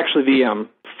I was actually the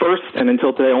first and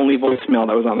until today only voicemail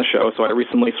that was on the show. So I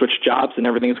recently switched jobs and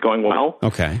everything's going well.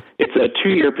 Okay. It's a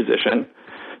 2-year position.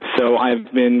 So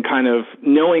I've been kind of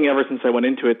knowing ever since I went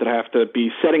into it that I have to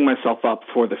be setting myself up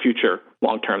for the future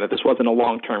long term, that this wasn't a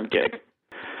long-term gig.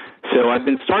 So I've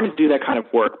been starting to do that kind of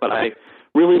work, but I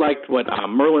really liked what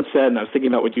Merlin said, and I was thinking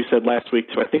about what you said last week,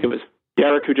 too. I think it was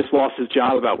Derek who just lost his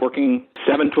job about working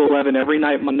 7 to 11 every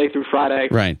night, Monday through Friday,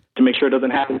 right, to make sure it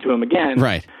doesn't happen to him again.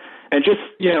 Right. And just,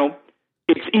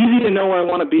 it's easy to know where I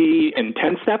want to be in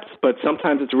 10 steps, but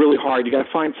sometimes it's really hard. You got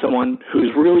to find someone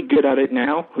who's really good at it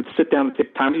now, who'd sit down and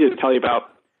take time to tell you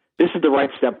about, this is the right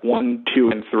step 1, 2,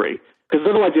 and 3. because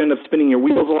otherwise you end up spinning your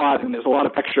wheels a lot, and there's a lot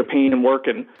of extra pain and work,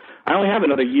 and I only have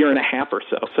another year and a half or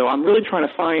so. So I'm really trying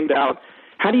to find out,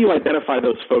 how do you identify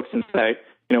those folks and say,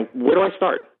 where do I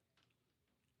start?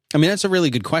 I mean, that's a really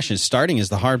good question. Starting is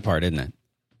the hard part, isn't it?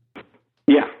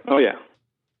 Yeah. Oh, yeah.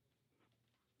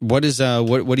 What is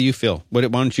what do you feel? Why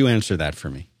don't you answer that for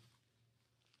me?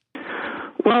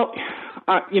 Well,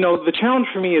 the challenge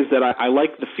for me is that I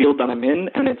like the field that I'm in,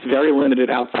 and it's very limited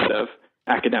outside of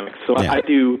academics. So Yeah. I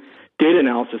do data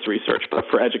analysis research, but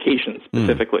for education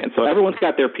specifically. And so everyone's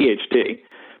got their PhD,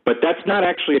 but that's not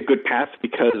actually a good path,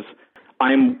 because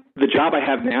the job I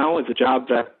have now is a job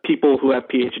that people who have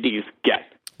PhDs get.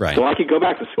 Right. So I could go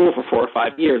back to school for 4 or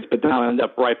 5 years, but then I'll end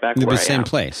up right back where I am. The same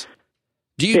place.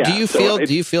 Do you feel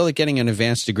that getting an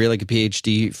advanced degree like a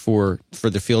PhD for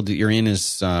the field that you're in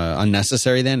is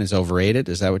unnecessary? Then is overrated?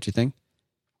 Is that what you think?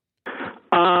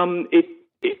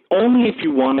 Only if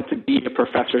you want it to be a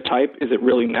professor type is it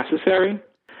really necessary.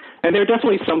 And there are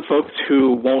definitely some folks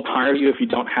who won't hire you if you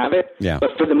don't have it. Yeah.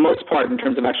 But for the most part, in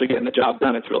terms of actually getting the job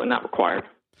done, it's really not required.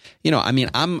 I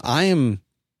mean, I am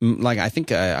like, I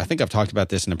think I've talked about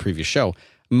this in a previous show.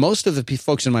 Most of the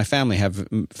folks in my family have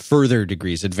further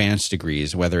degrees, advanced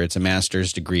degrees, whether it's a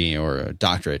master's degree or a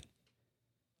doctorate,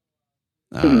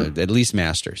 at least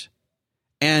master's.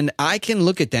 And I can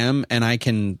look at them, and I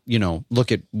can,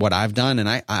 look at what I've done, and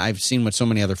I've seen what so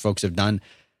many other folks have done.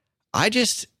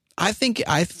 First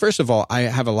of all, I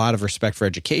have a lot of respect for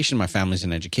education. My family's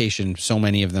in education, so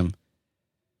many of them.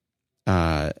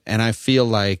 And I feel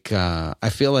like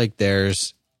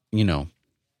there's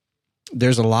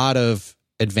a lot of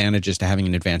advantages to having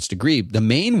an advanced degree. The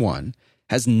main one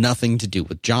has nothing to do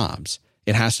with jobs.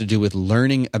 It has to do with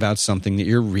learning about something that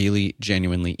you're really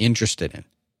genuinely interested in.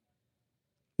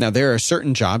 Now, there are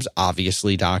certain jobs,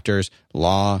 obviously doctors,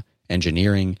 law,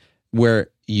 engineering, where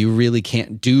you really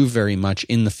can't do very much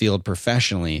in the field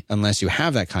professionally unless you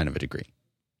have that kind of a degree,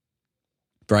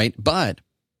 right? But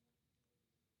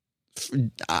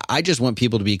I just want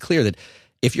people to be clear that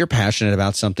if you're passionate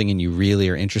about something and you really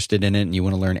are interested in it and you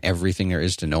want to learn everything there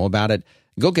is to know about it,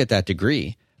 go get that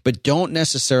degree. But don't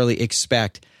necessarily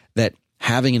expect that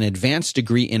having an advanced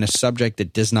degree in a subject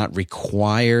that does not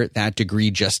require that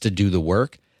degree just to do the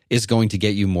work is going to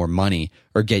get you more money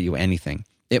or get you anything.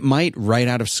 It might right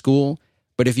out of school,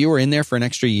 but if you were in there for an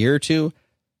extra year or two,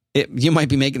 you might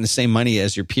be making the same money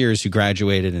as your peers who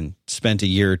graduated and spent a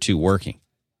year or two working.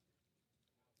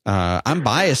 I'm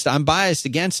biased. I'm biased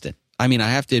against it. I mean, I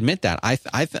have to admit that.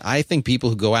 I think people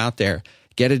who go out there,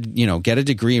 get a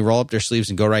degree, roll up their sleeves,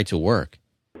 and go right to work.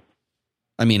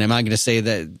 I mean, am I going to say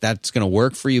that that's going to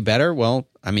work for you better? Well,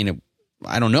 I mean,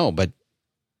 I don't know, but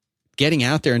getting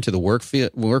out there into the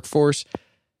workforce,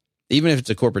 even if it's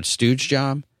a corporate stooge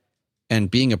job, and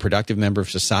being a productive member of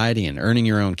society and earning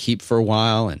your own keep for a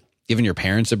while and giving your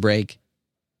parents a break,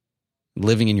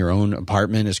 living in your own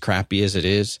apartment as crappy as it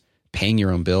is, paying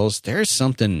your own bills, there's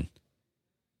something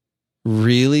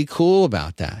really cool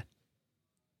about that.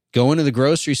 Going to the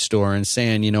grocery store and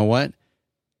saying, you know what?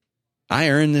 I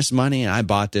earned this money, I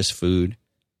bought this food,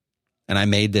 and I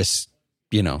made this,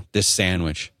 this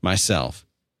sandwich myself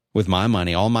with my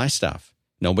money, all my stuff.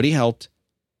 Nobody helped.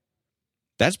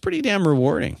 That's pretty damn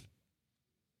rewarding.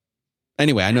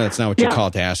 Anyway, I know that's not what you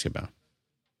called to ask about.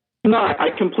 No, I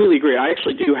completely agree. I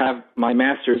actually do have my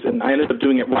master's, and I ended up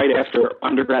doing it right after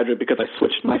undergraduate because I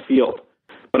switched my field.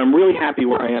 But I'm really happy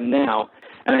where I am now.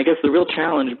 And I guess the real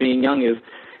challenge being young is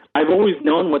I've always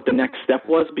known what the next step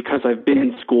was because I've been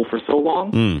in school for so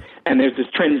long. And there's this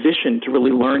transition to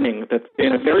really learning that's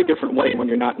in a very different way when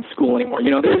you're not in school anymore.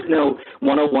 There's no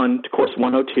 101 to course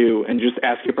 102 and just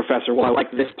ask your professor, well, I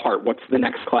like this part. What's the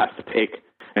next class to take?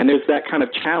 And there's that kind of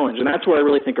challenge. And that's where I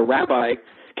really think a rabbi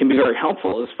can be very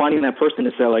helpful, is finding that person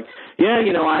to say, like, yeah,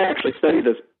 I actually studied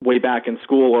this way back in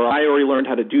school, or I already learned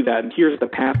how to do that, and here's the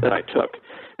path that I took.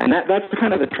 And that's the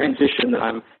kind of the transition that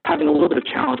I'm having a little bit of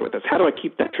challenge with, is how do I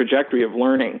keep that trajectory of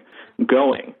learning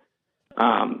going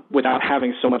without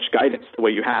having so much guidance the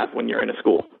way you have when you're in a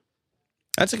school?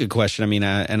 That's a good question. I mean,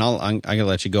 and I'm going to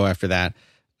let you go after that.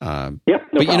 No but,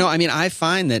 problem. I mean, I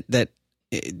find that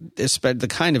the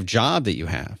kind of job that you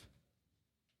have,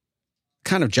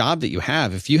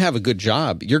 if you have a good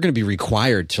job, you're going to be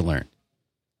required to learn.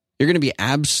 You're going to be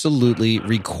absolutely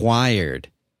required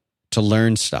to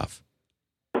learn stuff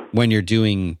when you're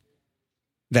doing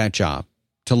that job,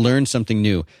 to learn something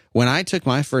new. When I took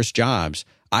my first jobs,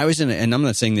 I was and I'm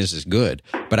not saying this is good,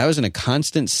 but I was in a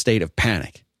constant state of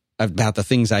panic about the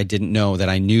things I didn't know that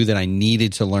I knew that I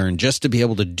needed to learn just to be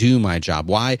able to do my job.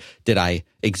 Why did I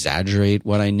exaggerate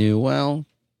what I knew? Well,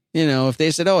 if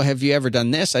they said, oh, have you ever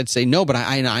done this? I'd say no, but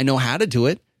I know how to do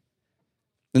it.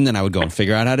 And then I would go and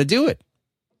figure out how to do it.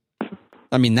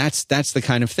 I mean, that's the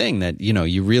kind of thing that,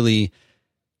 you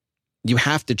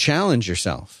have to challenge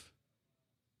yourself.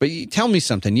 But tell me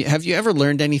something. Have you ever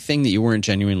learned anything that you weren't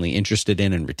genuinely interested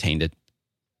in and retained it?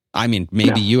 I mean,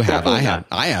 maybe you have.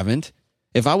 I haven't.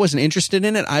 If I wasn't interested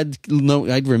in it,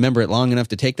 I'd remember it long enough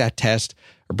to take that test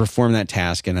or perform that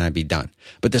task, and I'd be done.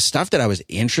 But the stuff that I was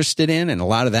interested in, and a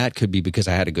lot of that could be because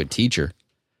I had a good teacher.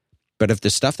 But if the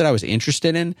stuff that I was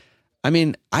interested in, I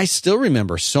mean, I still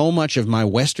remember so much of my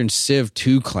Western Civ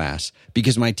 2 class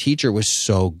because my teacher was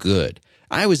so good.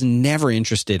 I was never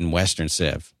interested in Western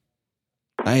Civ.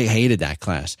 I hated that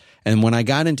class. And when I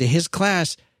got into his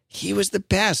class, he was the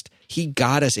best. He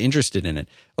got us interested in it.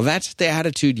 Well, that's the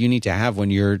attitude you need to have when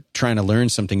you're trying to learn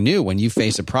something new, when you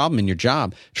face a problem in your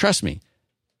job. Trust me,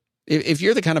 if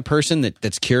you're the kind of person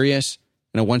that's curious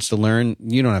and wants to learn,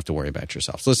 you don't have to worry about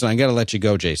yourself. So listen, I got to let you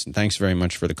go, Jason. Thanks very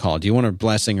much for the call. Do you want a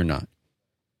blessing or not?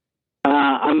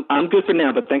 I'm good for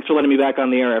now, but thanks for letting me back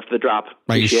on the air after the drop.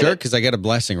 Are you sure? Because I got a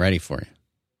blessing ready for you.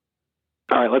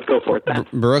 All right, let's go for it then.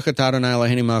 Baruch atah Adonai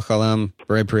Eloheinu melech haolam,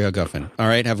 borei pri hagafen. All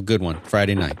right, have a good one.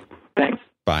 Friday night. Thanks.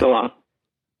 Bye. So long.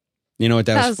 You know what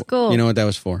that was for? Cool. You know what that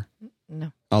was for?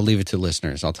 No. I'll leave it to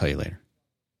listeners. I'll tell you later.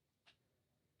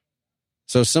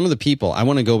 So some of the people, I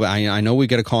want to go back. I know we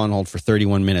got a call on hold for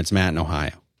 31 minutes, Matt in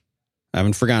Ohio. I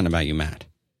haven't forgotten about you, Matt.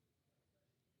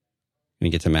 I'm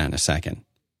going to get to Matt in a second,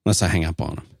 unless I hang up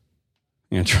on him.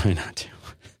 I'm going to try not to.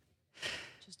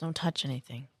 Just don't touch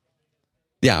anything.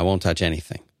 Yeah, I won't touch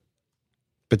anything.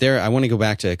 But I want to go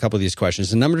back to a couple of these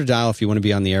questions. The number to dial if you want to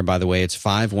be on the air, by the way, it's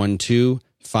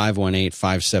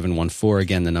 512-518-5714.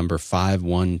 Again, the number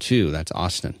 512. That's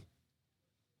Austin.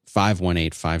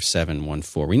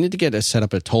 518-5714. We need to set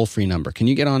up a toll-free number. Can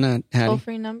you get on that, Hattie?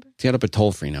 Toll-free number? Get up a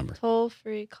toll-free number.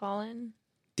 Toll-free call-in?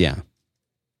 Yeah.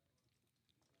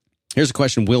 Here's a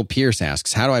question Will Pierce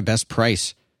asks. How do I best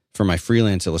price for my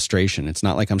freelance illustration? It's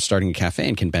not like I'm starting a cafe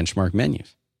and can benchmark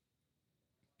menus.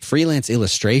 Freelance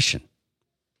illustration.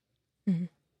 Mm-hmm.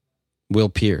 Will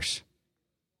Pierce.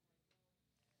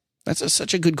 That's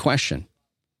such a good question.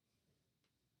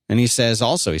 And he says,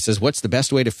 what's the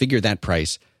best way to figure that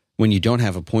price when you don't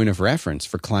have a point of reference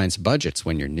for clients' budgets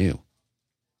when you're new?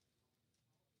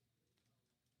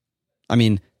 I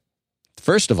mean,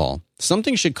 first of all,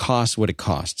 something should cost what it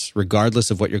costs,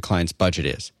 regardless of what your client's budget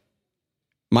is.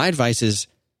 My advice is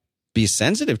be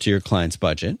sensitive to your client's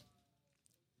budget.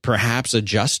 Perhaps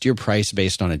adjust your price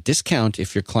based on a discount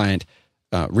if your client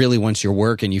really wants your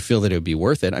work and you feel that it would be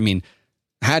worth it. I mean,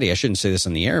 Hattie, I shouldn't say this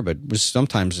on the air, but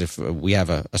sometimes if we have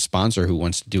a sponsor who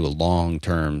wants to do a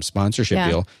long-term sponsorship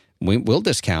deal, we'll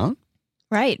discount.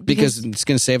 Right. Because it's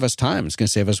going to save us time. It's going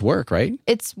to save us work, right?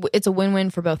 It's a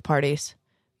win-win for both parties.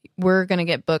 We're going to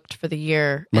get booked for the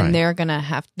year, and Right. they're going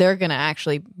to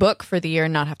actually book for the year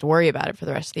and not have to worry about it for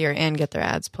the rest of the year and get their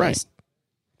ads placed. Right.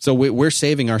 So we're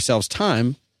saving ourselves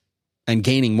time and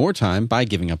gaining more time by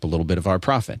giving up a little bit of our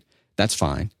profit. That's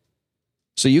fine.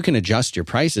 So you can adjust your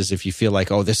prices if you feel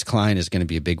like, oh, this client is going to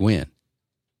be a big win.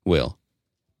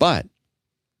 But,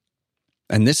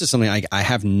 and this is something I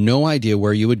have no idea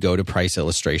where you would go to price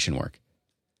illustration work.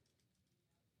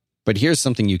 But here's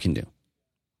something you can do.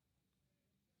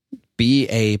 Be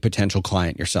a potential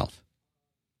client yourself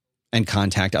and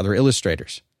contact other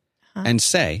illustrators and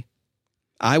say,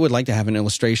 I would like to have an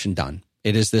illustration done.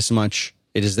 It is this much.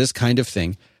 It is this kind of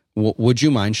thing. Would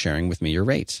you mind sharing with me your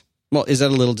rates? Well, is that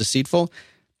a little deceitful?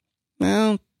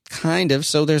 Well, kind of.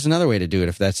 So there's another way to do it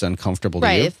if that's uncomfortable to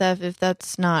you. Right, if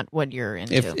that's not what you're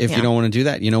into. If you don't want to do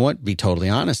that, you know what? Be totally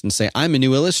honest and say, I'm a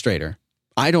new illustrator.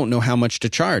 I don't know how much to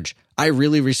charge. I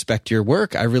really respect your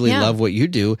work. I really love what you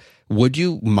do. Would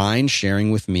you mind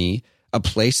sharing with me a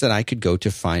place that I could go to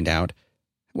find out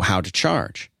how to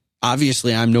charge?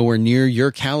 Obviously, I'm nowhere near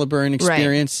your caliber and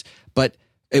experience, but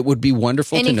it would be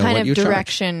wonderful to know what you charge. Any kind of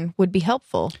direction would be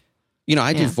helpful. You know,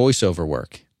 I do voiceover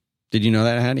work. Did you know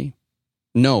that, Hattie?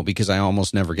 No, because I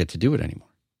almost never get to do it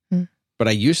anymore. But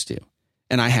I used to.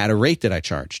 And I had a rate that I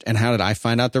charged. And how did I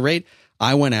find out the rate?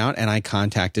 I went out and I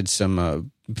contacted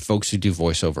some folks who do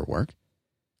voiceover work.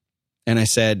 And I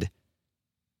said,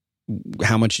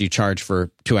 how much do you charge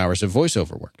for 2 hours of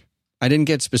voiceover work? I didn't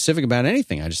get specific about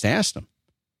anything. I just asked them,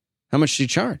 how much do you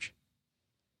charge?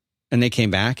 And they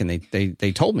came back and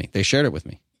they told me. They shared it with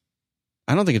me.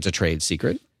 I don't think it's a trade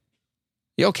secret.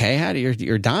 You okay, Hattie?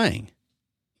 You're dying.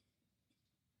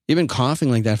 You've been coughing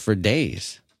like that for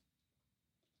days.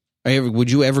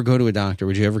 Would you ever go to a doctor?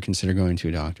 Would you ever consider going to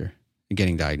a doctor and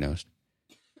getting diagnosed?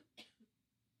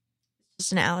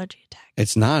 It's an allergy attack.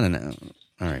 It's not all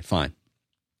right, fine.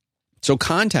 So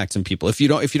contact some people. If you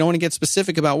don't want to get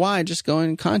specific about why, just go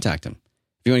and contact them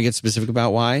If you want to get specific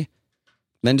about why,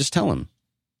 then just tell them.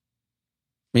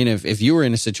 I mean, if you were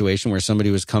in a situation where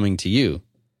somebody was coming to you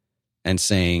and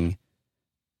saying,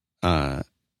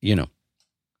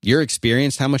 you're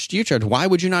experienced, how much do you charge? Why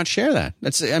would you not share that?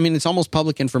 It's almost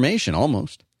public information,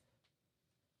 almost.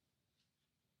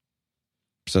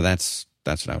 So that's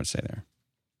what I would say there.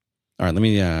 All right, let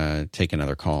me take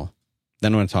another call.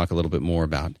 Then I want to talk a little bit more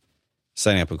about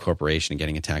setting up a corporation and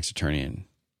getting a tax attorney and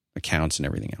accounts and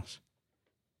everything else.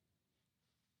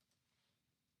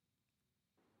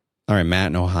 All right, Matt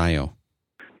in Ohio.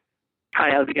 Hi,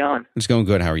 how's it going? It's going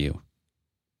good. How are you?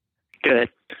 Good.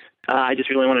 I just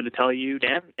really wanted to tell you,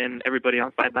 Dan, and everybody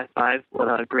on 5x5,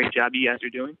 what a great job you guys are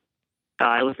doing.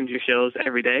 I listen to your shows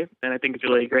every day, and I think it's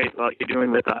really great what you're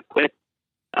doing with Quit.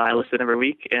 I listen every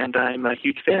week, and I'm a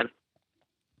huge fan.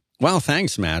 Well,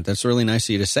 thanks, Matt. That's really nice of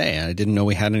you to say. I didn't know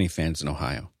we had any fans in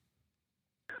Ohio.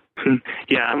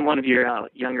 Yeah, I'm one of your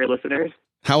younger listeners.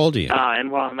 How old are you? And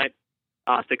well, I'm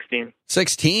 16.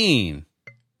 16.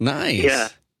 Nice. Yeah.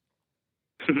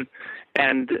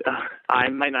 And I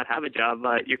might not have a job,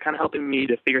 but you're kind of helping me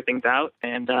to figure things out.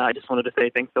 And I just wanted to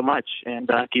say thanks so much and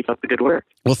keep up the good work.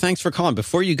 Well, thanks for calling.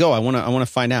 Before you go, I want to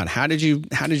find out how did you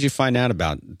find out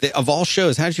about of all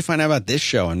shows? How did you find out about this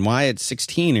show and why it's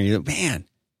 16? Are you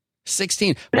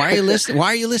 16? Why are you listening? Why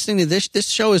are you listening to this? This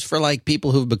show is for like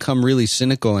people who've become really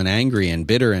cynical and angry and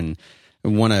bitter and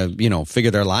want to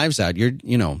figure their lives out.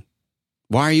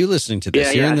 Why are you listening to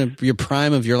this? You're in your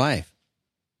prime of your life.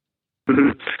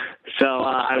 So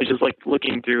I was just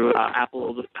looking through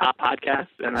Apple's top podcasts,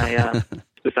 and I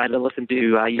decided to listen to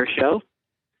your show,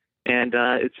 and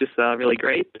it's just really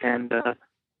great. And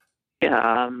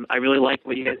I really like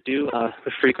what you guys do.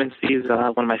 The Frequency is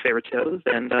one of my favorite shows,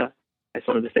 and I just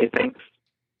wanted to say thanks.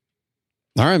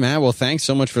 All right, man. Well, thanks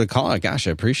so much for the call. Gosh,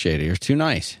 I appreciate it. You're too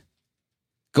nice.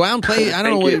 Go out and play. I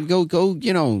don't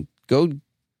know. Go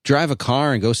drive a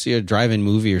car and go see a drive-in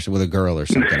movie or with a girl or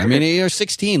something. I mean, you're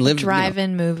 16.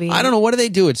 Drive-in movie. I don't know. What do they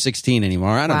do at 16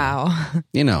 anymore? I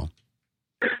don't know.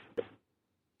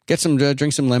 Get some,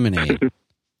 drink some lemonade.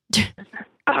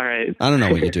 All right. I don't know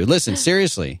what you do. Listen,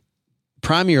 seriously,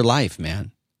 prime your life,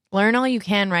 man. Learn all you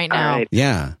can right now. Right.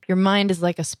 Yeah. Your mind is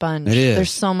like a sponge. It is.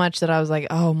 There's so much that I was like,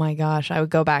 oh my gosh, I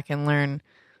would go back and learn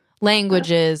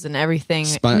languages and everything.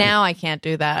 Now I can't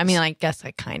do that. I mean, I guess I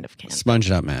kind of can. Sponge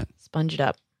it up, man. Sponge it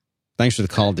up. Thanks for the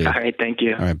call, dude. All right, thank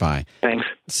you. All right, bye. Thanks.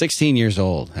 16 years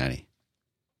old, Hattie.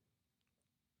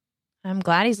 I'm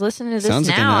glad he's listening to this Sounds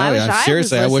now.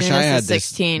 Seriously, I wish I had this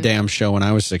 16. damn show when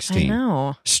I was 16. I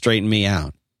know. Straighten me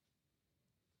out.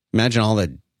 Imagine all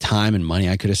the time and money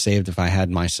I could have saved if I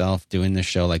had myself doing this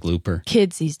show like Looper.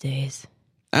 Kids these days.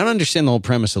 I don't understand the whole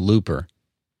premise of Looper.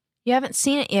 You haven't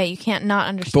seen it yet. You can't not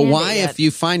understand But why, it yet. if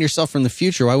you find yourself from the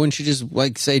future, why wouldn't you just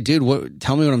say, dude,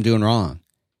 tell me what I'm doing wrong?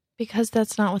 Because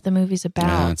that's not what the movie's about.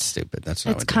 No, that's stupid. That's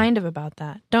not it's kind of about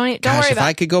that. Don't worry about it. If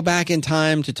I could go back in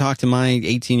time to talk to my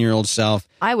 18-year-old self,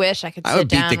 I wish I could sit I would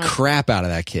beat down the crap out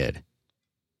of that kid.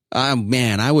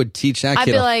 Man, I would teach that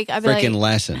kid I'd be freaking like,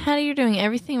 lesson. How are you doing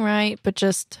everything right, but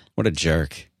just What a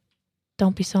jerk.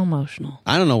 don't be so emotional.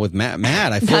 I don't know with Matt.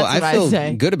 I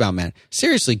feel good about Matt.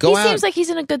 Seriously, go out. He seems like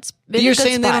he's in a good spot. You're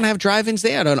saying they don't have drive-ins?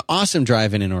 They had an awesome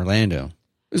drive-in in Orlando.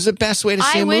 It was the best way to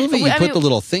see a movie. You put the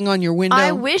little thing on your window.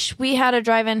 I wish we had a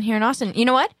drive-in here in Austin. You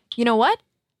know what?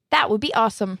 That would be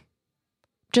awesome.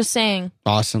 Just saying.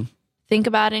 Awesome. Think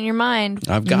about it in your mind.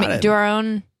 I've got it. Do our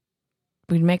own.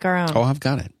 We'd make our own. Oh, I've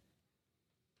got it.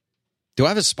 Do I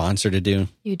have a sponsor to do?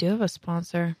 You do have a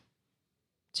sponsor.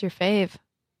 It's your fave.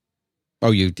 Oh,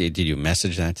 you did you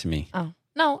message that to me? Oh,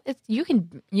 no. You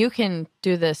can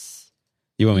do this.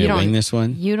 You want me to wing this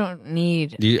one? You don't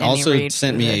need. You any also read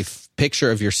sent for me this. a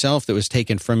picture of yourself that was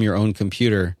taken from your own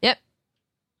computer. Yep.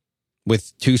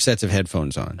 With 2 sets of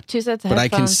headphones on. 2 sets of but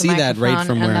headphones. I can see that right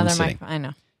from where I'm sitting. I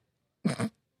know.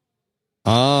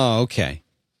 Oh, okay.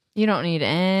 You don't need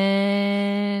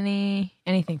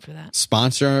anything for that.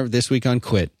 Sponsor this week on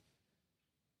Quit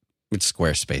with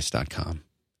Squarespace.com.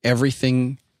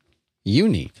 Everything you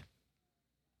need.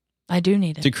 I do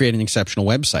need it. To create an exceptional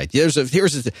website. Here's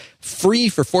a free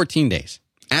for 14 days.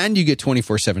 And you get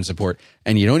 24/7 support.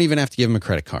 And you don't even have to give them a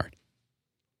credit card.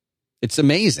 It's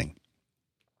amazing.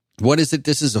 What is it?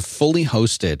 This is a fully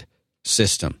hosted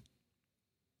system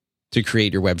to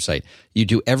create your website. You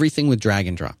do everything with drag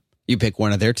and drop. You pick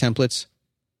one of their templates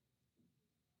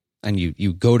and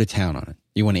you go to town on it.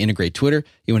 You want to integrate Twitter.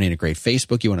 You want to integrate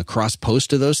Facebook. You want to cross-post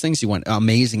to those things. You want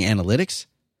amazing analytics.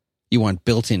 You want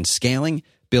built-in scaling,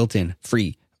 built-in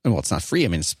free. Well, it's not free. I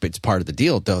mean, it's part of the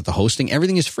deal. The hosting,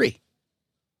 everything is free.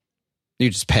 You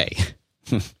just pay.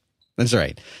 That's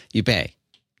right. You pay.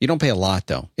 You don't pay a lot,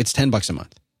 though. It's $10 a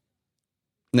month.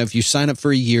 Now, if you sign up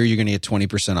for a year, you're going to get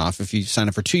 20% off. If you sign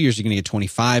up for 2 years, you're going to get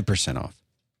 25% off.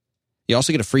 You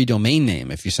also get a free domain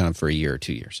name if you sign up for a year or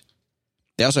 2 years.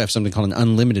 They also have something called an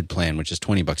unlimited plan, which is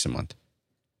 $20 a month.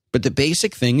 But the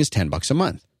basic thing is $10 a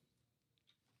month.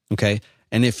 Okay?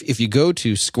 And if you go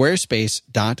to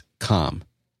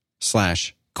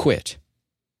squarespace.com/quit,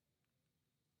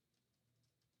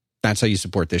 that's how you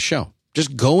support this show.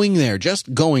 Just going there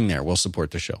will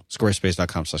support the show.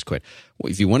 Squarespace.com/quit.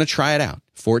 If you want to try it out,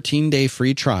 14-day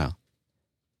free trial,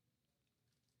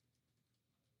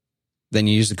 then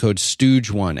you use the code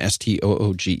STOOGE1,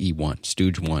 STOOGE1,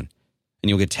 STOOGE1, and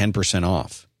you'll get 10%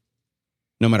 off,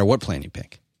 no matter what plan you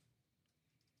pick.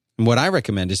 And what I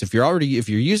recommend is if you're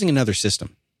using another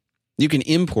system, you can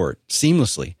import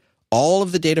seamlessly all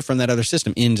of the data from that other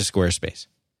system into Squarespace.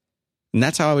 And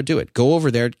that's how I would do it. Go over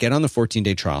there, get on the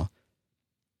 14-day trial,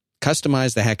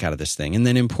 customize the heck out of this thing, and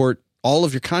then import all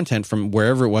of your content from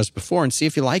wherever it was before and see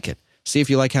if you like it. See if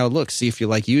you like how it looks. See if you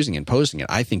like using it and posting it.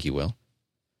 I think you will.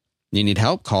 You need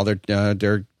help? Call their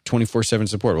 24/7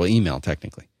 support. Well, email,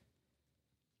 technically.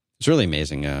 It's a really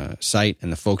amazing site,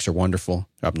 and the folks are wonderful.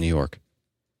 They're up in New York.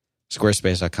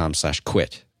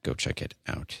 Squarespace.com/quit. Go check it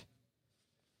out.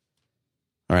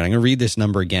 All right, I'm going to read this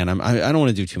number again. I don't want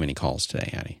to do too many calls today,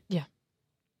 Hattie. Yeah.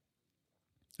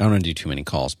 I don't want to do too many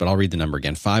calls, but I'll read the number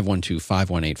again,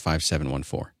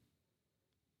 512-518-5714.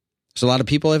 So a lot of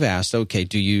people have asked, okay,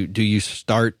 do you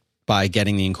start by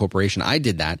getting the incorporation? I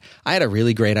did that. I had a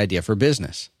really great idea for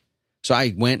business. So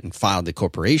I went and filed the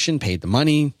corporation, paid the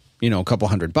money, a couple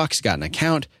 $100, got an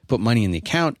account, put money in the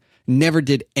account, never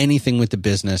did anything with the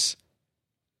business,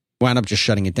 wound up just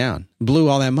shutting it down, blew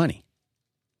all that money.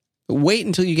 Wait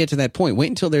until you get to that point. Wait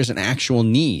until there's an actual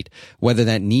need, whether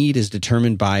that need is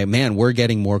determined by, man, we're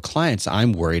getting more clients.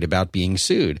 I'm worried about being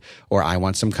sued, or I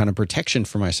want some kind of protection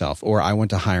for myself, or I want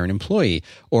to hire an employee,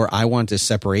 or I want a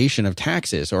separation of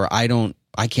taxes, or I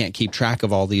can't keep track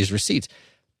of all these receipts.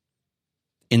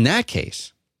 In that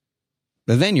case,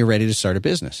 then you're ready to start a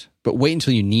business. But wait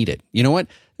until you need it. You know what?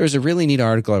 There's a really neat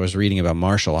article I was reading about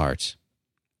martial arts.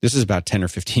 This is about 10 or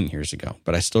 15 years ago,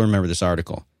 but I still remember this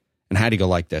article. And how do you go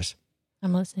like this?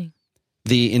 I'm listening.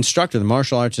 The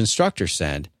martial arts instructor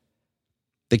said,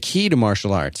 the key to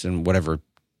martial arts, and whatever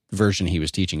version he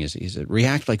was teaching is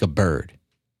react like a bird.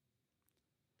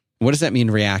 What does that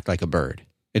mean, react like a bird?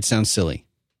 It sounds silly.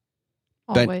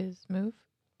 Always move.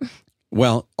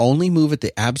 Well, only move at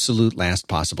the absolute last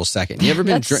possible second. You ever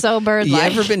been so bird-like. You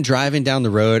ever been driving down the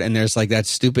road and there's like that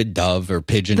stupid dove or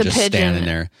pigeon standing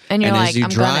there, and you're like, as you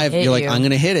drive, you're like, I'm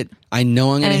going to hit it. I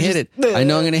know I'm going to hit it. I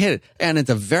know I'm going to hit it. And at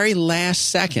the very last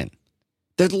second,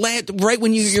 right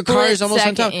when your car is almost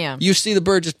on top, you see the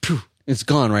bird just poof, it's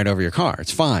gone right over your car.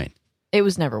 It's fine. It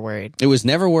was never worried.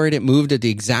 It moved at the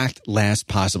exact last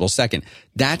possible second.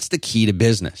 That's the key to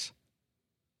business.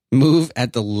 Move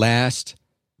at the last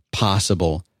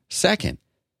possible second.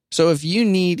 So if you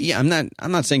need, I'm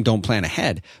not saying don't plan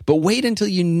ahead, but wait until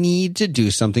you need to do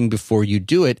something before you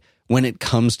do it when it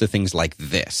comes to things like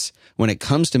this. When it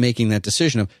comes to making that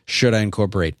decision of, should I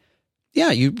incorporate?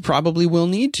 Yeah, you probably will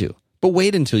need to, but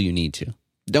wait until you need to.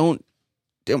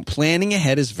 Planning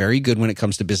ahead is very good when it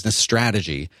comes to business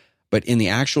strategy, but in the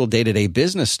actual day-to-day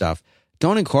business stuff,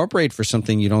 don't incorporate for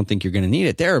something you don't think you're going to need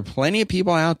it. There are plenty of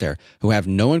people out there who have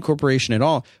no incorporation at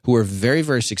all, who are very,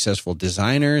 very successful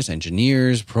designers,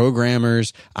 engineers,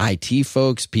 programmers, IT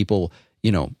folks, people,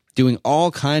 doing all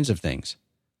kinds of things.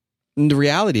 And the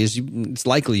reality is it's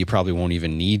likely you probably won't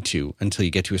even need to until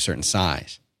you get to a certain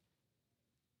size.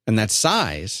 And that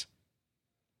size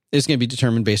is going to be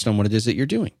determined based on what it is that you're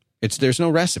doing. There's no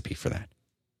recipe for that.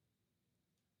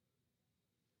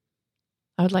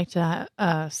 I would like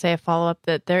to say a follow-up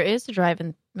that there is a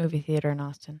drive-in movie theater in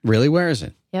Austin. Really? Where is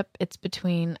it? Yep. It's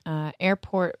between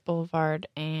Airport Boulevard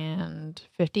and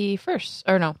 51st.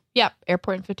 Or no. Yep.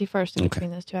 Airport and 51st in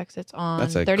between those two exits on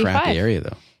 35. That's a crappy area,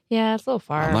 though. Yeah, it's a little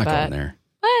far. I'm not going there.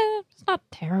 It's not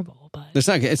terrible, but...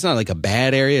 It's not like a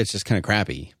bad area. It's just kind of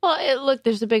crappy. Well, look,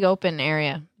 there's a big open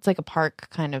area. It's like a park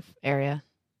kind of area.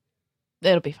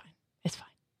 It'll be fine. It's fine.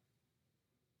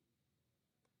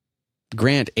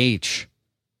 Grant H.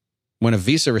 When a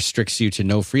visa restricts you to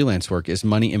no freelance work, is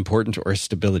money important or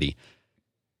stability?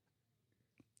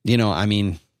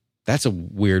 That's a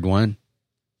weird one.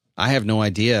 I have no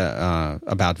idea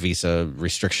about visa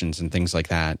restrictions and things like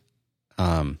that.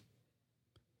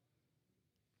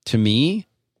 To me,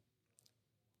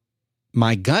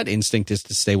 my gut instinct is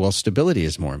to say, well, stability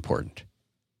is more important.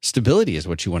 Stability is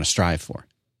what you want to strive for.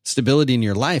 Stability in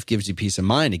your life gives you peace of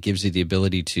mind. It gives you the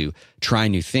ability to try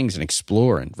new things and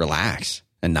explore and relax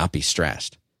and not be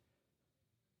stressed.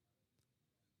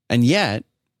 And yet,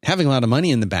 having a lot of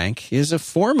money in the bank is a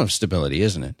form of stability,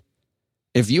 isn't it?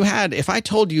 If I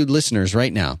told you listeners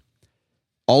right now,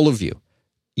 all of you,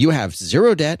 you have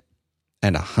zero debt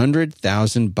and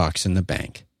 $100,000 in the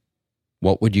bank,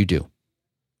 what would you do?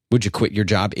 Would you quit your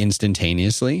job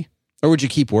instantaneously? Or would you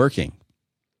keep working?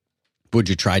 Would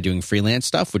you try doing freelance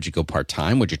stuff? Would you go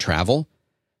part-time? Would you travel?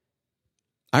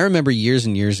 I remember years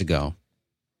and years ago,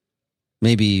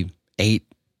 maybe 8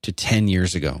 to 10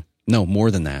 years ago, no, more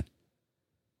than that.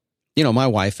 You know, my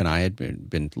wife and I had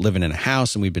been living in a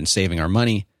house and we'd been saving our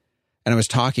money. And I was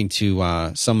talking to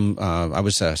I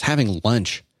was having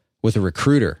lunch with a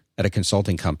recruiter at a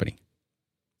consulting company.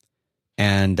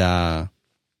 And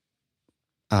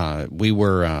we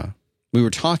were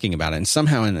talking about it. And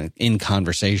somehow in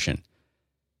conversation,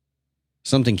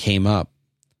 something came up.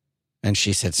 And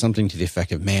she said something to the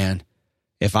effect of, man,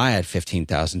 if I had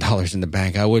 $15,000 in the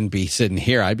bank, I wouldn't be sitting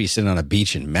here. I'd be sitting on a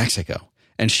beach in Mexico.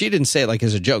 And she didn't say it like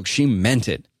as a joke. She meant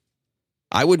it.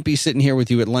 I wouldn't be sitting here with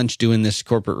you at lunch doing this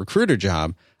corporate recruiter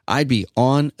job. I'd be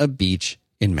on a beach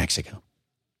in Mexico.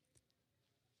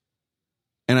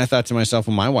 And I thought to myself,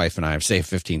 well, my wife and I have saved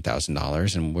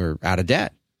 $15,000 and we're out of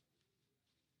debt.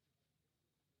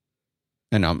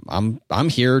 And I'm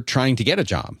here trying to get a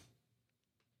job.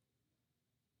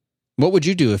 What would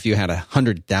you do if you had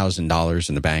 $100,000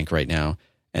 in the bank right now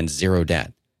and zero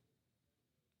debt?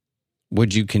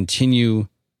 Would you continue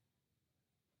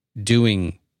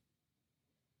doing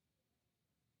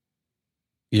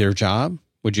your job?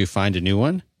 Would you find a new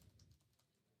one?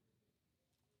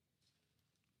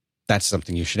 That's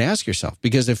something you should ask yourself.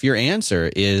 Because if your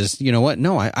answer is, you know what,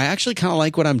 no, I actually kind of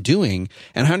like what I'm doing,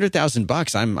 and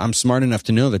 $100,000, I'm smart enough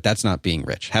to know that that's not being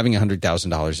rich. Having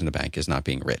 $100,000 in the bank is not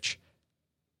being rich.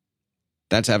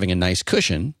 That's having a nice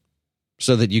cushion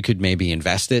so that you could maybe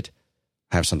invest it,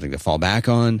 have something to fall back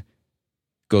on,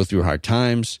 go through hard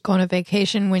times, go on a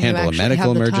vacation when you handle actually a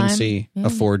medical have the emergency, time.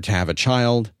 afford to have a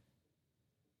child.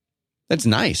 That's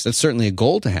nice. That's certainly a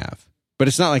goal to have. But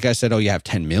it's not like I said, oh, you have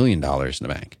 $10 million in the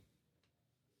bank.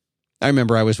 I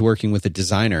remember I was working with a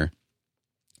designer.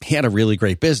 He had a really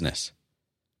great business.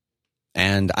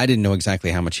 And I didn't know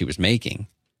exactly how much he was making.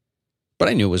 But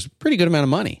I knew it was a pretty good amount of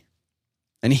money.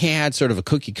 And he had sort of a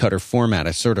cookie cutter format,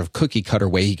 a sort of cookie cutter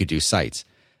way he could do sites.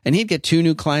 And he'd get 2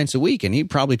 new clients a week, and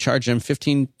he'd probably charge them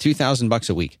 $2,000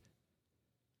 a week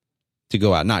to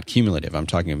go out. Not cumulative. I'm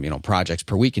talking, projects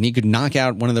per week. And he could knock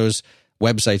out one of those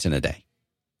websites in a day.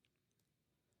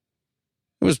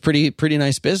 It was pretty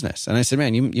nice business. And I said,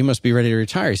 man, you must be ready to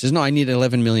retire. He says, no, I need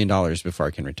 $11 million before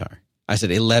I can retire. I said,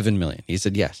 $11 million. He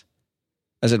said, yes.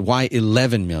 I said, why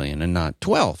 $11 million and not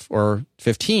 12 or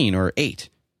 15 or 8?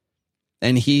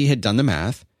 And he had done the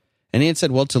math, and he had said,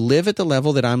 well, to live at the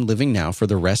level that I'm living now for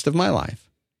the rest of my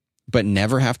life, but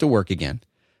never have to work again,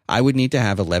 I would need to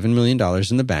have $11 million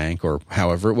in the bank or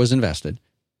however it was invested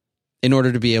in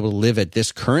order to be able to live at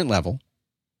this current level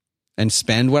and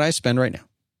spend what I spend right now.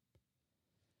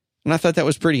 And I thought that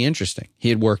was pretty interesting. He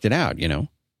had worked it out,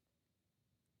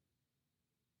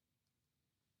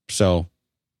 So,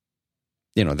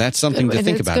 that's something to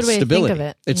think about.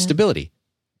 Stability. It's stability.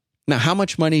 Now, how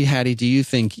much money, Hattie, do you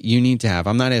think you need to have?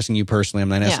 I'm not asking you personally. I'm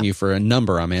not asking you for a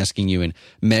number. I'm asking you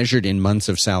measured in months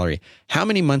of salary. How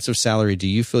many months of salary do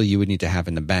you feel you would need to have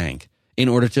in the bank in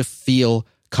order to feel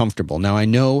comfortable? Now, I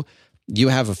know you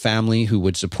have a family who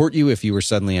would support you if you were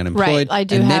suddenly unemployed. Right, I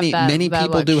do and have many, that. Many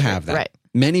people do have that. Right.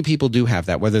 Many people do have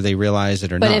that, whether they realize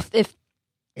it or not. But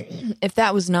if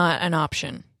that was not an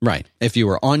option. Right. If you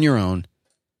were on your own.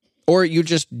 Or you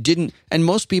just didn't, and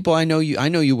most people I know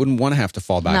you wouldn't want to have to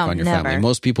fall back on your family.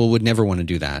 Most people would never want to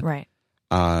do that. Right.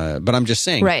 But I'm just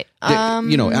saying. Right.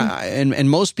 And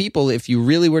most people, if you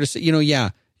really were to say,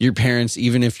 your parents,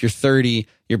 even if you're 30,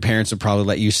 your parents would probably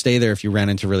let you stay there if you ran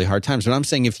into really hard times. But I'm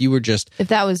saying if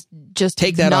that was just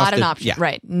take that not off an option. Yeah.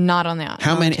 Right. Not on the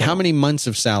option. How many months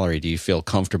of salary do you feel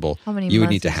comfortable you would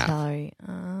need to have? Salary?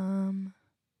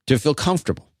 To feel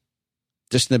comfortable.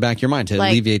 Just in the back of your mind to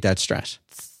alleviate that stress.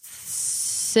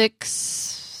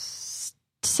 6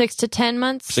 to 10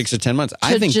 months. 6 to 10 months.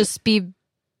 I think just be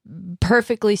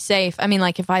perfectly safe. I mean,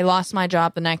 like if I lost my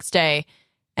job the next day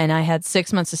and I had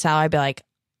 6 months of salary, I'd be like,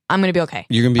 I'm going to be okay.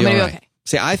 You're going to be all right. Okay.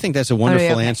 See, I think that's a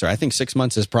wonderful answer. I think 6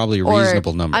 months is probably a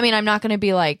reasonable number. I mean, I'm not going to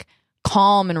be like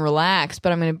calm and relaxed,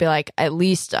 but I'm going to be like, at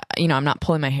least, I'm not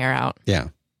pulling my hair out. Yeah.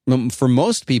 For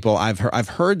most people, I've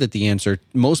heard that the answer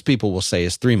most people will say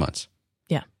is 3 months.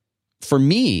 Yeah. For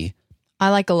me, I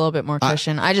like a little bit more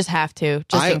cushion. I just have to,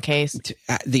 in case.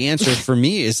 The answer for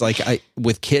me is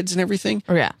with kids and everything,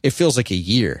 yeah. It feels like a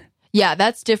year. Yeah,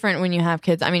 that's different when you have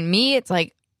kids. I mean, me, it's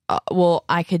like well,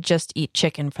 I could just eat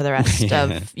chicken for the rest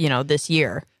of, this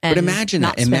year. And but imagine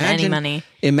not that. Spend any money.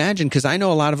 Imagine, because I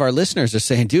know a lot of our listeners are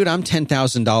saying, dude, I'm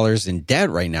 $10,000 in debt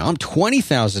right now. I'm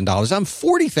 $20,000. I'm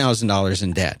 $40,000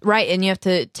 in debt. Right. And you have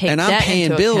to take and debt I'm paying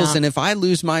into bills. account. And if I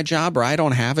lose my job or I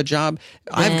don't have a job,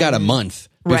 I've got a month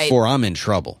before I'm in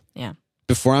trouble. Yeah.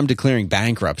 Before I'm declaring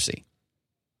bankruptcy.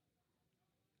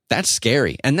 That's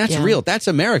scary. And that's real. That's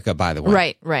America, by the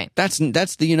way. Right. That's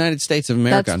the United States of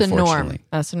America, That's the unfortunately. norm.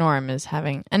 That's the norm, is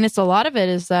having, and it's a lot of it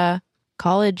is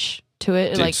college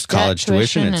It's college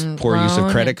tuition. It's poor use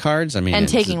of credit cards. I mean, and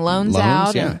taking loans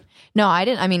out. Yeah. No, I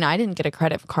didn't. I mean, I didn't get a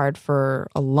credit card for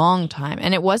a long time.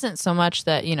 And it wasn't so much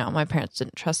that, my parents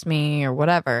didn't trust me or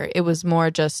whatever. It was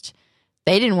more just,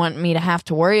 they didn't want me to have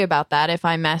to worry about that if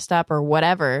I messed up or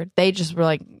whatever. They just were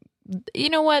like, you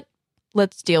know what?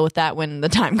 Let's deal with that when the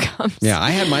time comes. Yeah,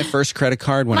 I had my first credit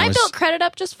card when I built credit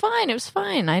up just fine. It was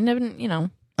fine. I never,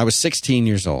 I was 16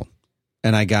 years old,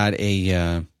 and I got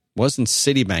wasn't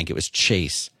Citibank, it was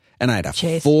Chase. And I had a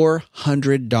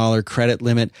 $400 credit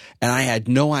limit, and I had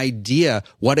no idea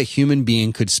what a human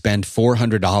being could spend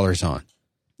 $400 on.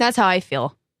 That's how I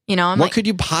feel. What could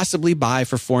you possibly buy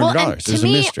for $400? Well, It was to a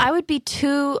me, mystery. I would be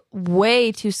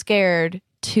way too scared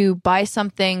to buy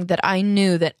something that I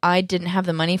knew that I didn't have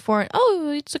the money for.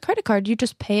 Oh, it's a credit card. You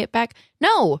just pay it back.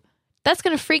 No, that's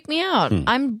going to freak me out.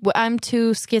 I'm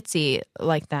too skitsy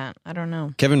like that. I don't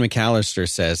know. Kevin McAllister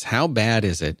says, how bad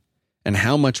is it and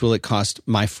how much will it cost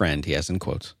my friend, he has in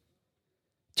quotes,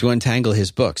 to untangle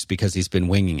his books because he's been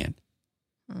winging it?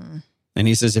 And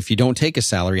he says, if you don't take a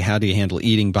salary, how do you handle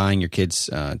eating, buying your kids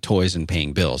toys, and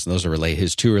paying bills? And those are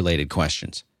his two related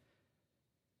questions.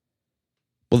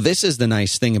 Well, this is the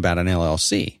nice thing about an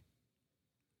LLC.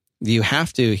 You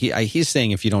have to, he's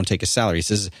saying if you don't take a salary, he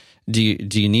says, do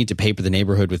you need to paper the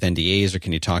neighborhood with NDAs, or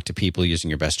can you talk to people using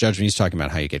your best judgment? He's talking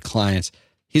about how you get clients.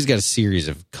 He's got a series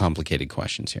of complicated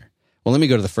questions here. Well, let me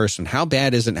go to the first one. How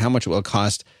bad is it and how much will it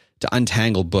cost to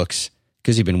untangle books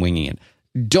because you've been winging it?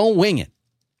 Don't wing it.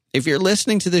 If you're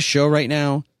listening to this show right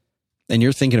now and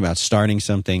you're thinking about starting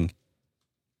something,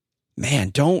 man,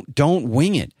 don't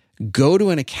wing it. Go to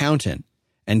an accountant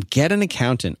and get an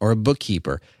accountant or a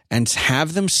bookkeeper and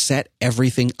have them set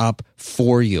everything up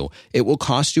for you. It will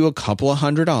cost you a couple of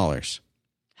 $100.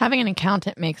 Having an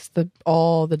accountant makes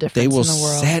all the difference in the world. They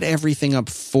will set everything up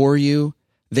for you.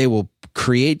 They will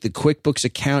create the QuickBooks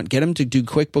account, get them to do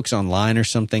QuickBooks Online or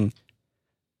something.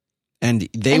 And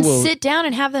will sit down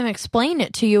and have them explain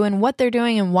it to you and what they're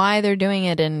doing and why they're doing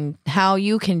it and how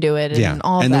you can do it and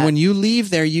all and that. Then when you leave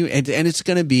there, and it's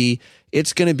going to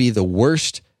be the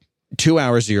worst 2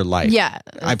 hours of your life. Yeah,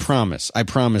 I promise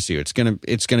you, it's going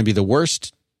to be the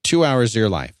worst 2 hours of your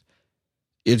life.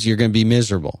 You're going to be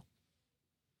miserable.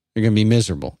 You're going to be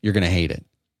miserable. You're going to hate it.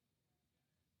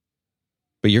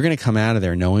 But you're going to come out of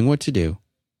there knowing what to do.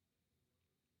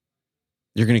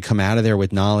 You're going to come out of there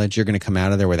with knowledge. You're going to come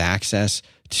out of there with access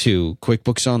to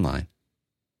QuickBooks Online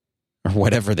or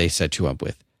whatever they set you up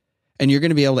with. And you're going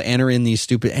to be able to enter in these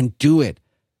and do it.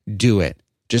 Do it.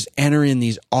 Just enter in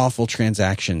these awful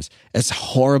transactions, as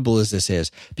horrible as this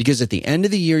is, because at the end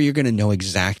of the year, you're going to know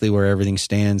exactly where everything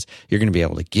stands. You're going to be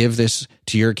able to give this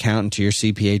to your accountant, to your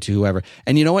CPA, to whoever.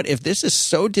 And you know what? If this is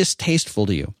so distasteful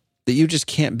to you that you just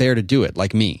can't bear to do it,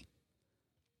 like me,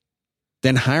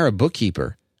 then hire a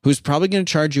bookkeeper who's probably going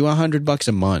to charge you $100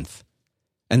 a month.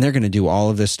 And they're going to do all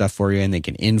of this stuff for you, and they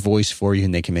can invoice for you,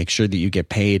 and they can make sure that you get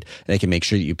paid. And they can make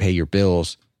sure that you pay your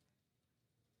bills.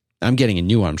 I'm getting a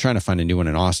new one. I'm trying to find a new one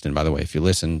in Austin, by the way. If you're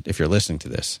listening to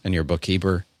this and you're a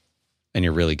bookkeeper and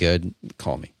you're really good,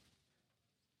 call me.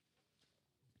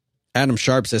 Adam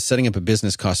Sharp says, setting up a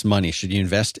business costs money. Should you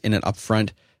invest in it upfront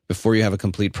before you have a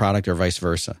complete product, or vice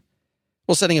versa?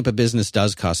 Well, setting up a business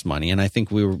does cost money, and I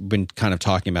think we've been kind of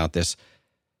talking about this.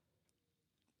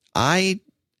 I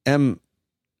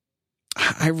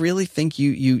really think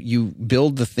you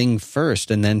build the thing first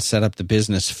and then set up the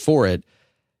business for it.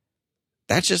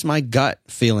 That's just my gut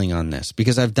feeling on this,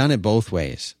 because I've done it both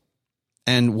ways.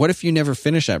 And what if you never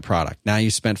finish that product? Now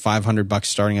you spent $500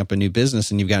 starting up a new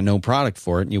business and you've got no product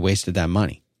for it, and you wasted that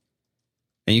money.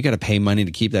 And you got to pay money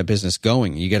to keep that business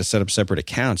going. You got to set up separate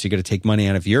accounts. You got to take money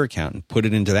out of your account and put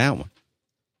it into that one.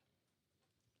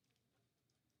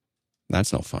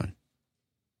 That's no fun.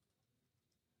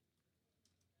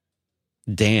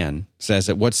 Dan says,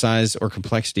 at what size or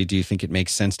complexity do you think it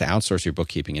makes sense to outsource your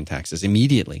bookkeeping and taxes?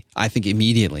 Immediately. I think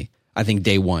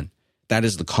day one. That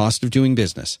is the cost of doing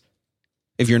business.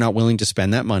 If you're not willing to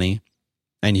spend that money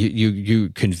and you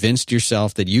convinced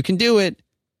yourself that you can do it,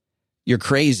 you're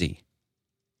crazy.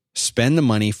 Spend the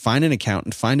money, find an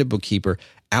accountant, find a bookkeeper,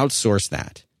 outsource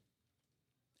that.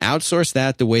 Outsource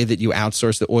that the way that you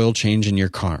outsource the oil change in your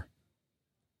car.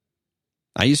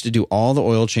 I used to do all the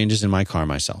oil changes in my car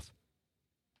myself.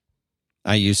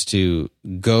 I used to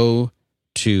go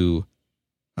to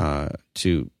Walmart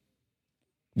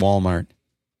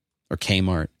or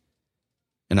Kmart,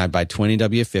 and I'd buy 20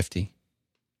 W50,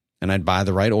 and I'd buy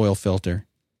the right oil filter,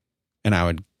 and I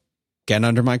would get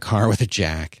under my car with a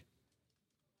jack.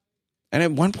 And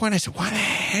at one point I said, why the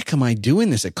heck am I doing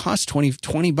this? It costs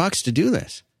 $20 to do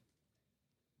this.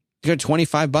 You got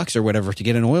 $25 or whatever to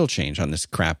get an oil change on this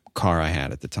crap car I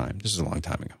had at the time. This is a long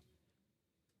time ago.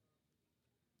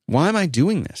 Why am I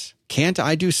doing this? Can't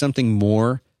I do something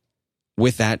more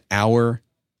with that hour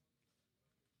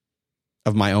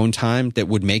of my own time that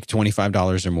would make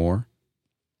 $25 or more?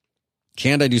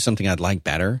 Can't I do something I'd like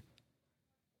better?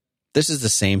 This is the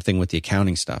same thing with the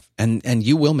accounting stuff. And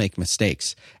you will make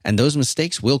mistakes. And those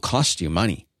mistakes will cost you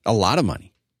money, a lot of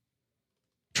money.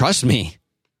 Trust me.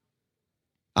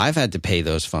 I've had to pay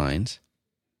those fines.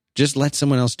 Just let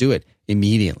someone else do it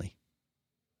immediately.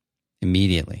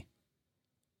 Immediately.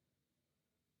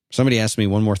 Somebody asked me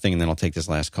one more thing, and then I'll take this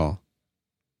last call.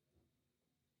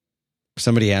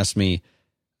 Somebody asked me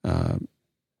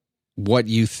what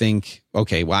you think.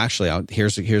 Okay, well, actually,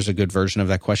 here's a good version of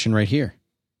that question right here.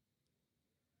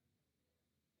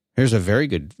 Here's a very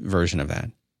good version of that.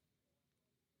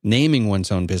 Naming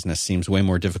one's own business seems way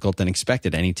more difficult than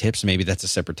expected. Any tips? Maybe that's a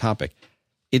separate topic.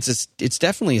 It's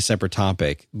definitely a separate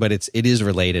topic, but it is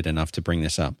related enough to bring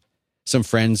this up. Some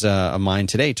friends of mine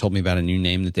today told me about a new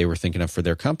name that they were thinking of for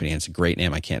their company. And it's a great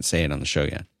name. I can't say it on the show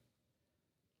yet.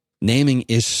 Naming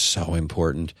is so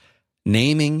important.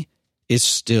 Naming is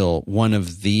still one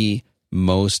of the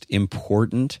most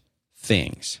important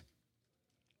things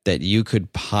that you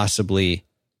could possibly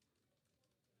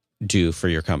do for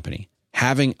your company.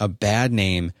 Having a bad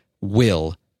name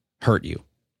will hurt you.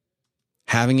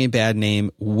 Having a bad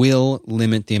name will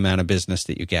limit the amount of business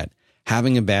that you get.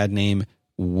 Having a bad name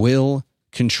will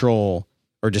control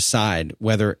or decide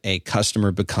whether a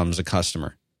customer becomes a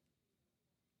customer.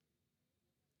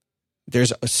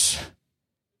 It's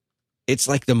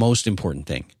like the most important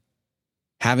thing.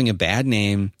 Having a bad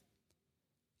name,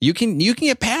 you can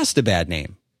get past a bad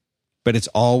name, but it's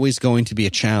always going to be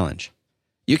a challenge.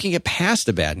 You can get past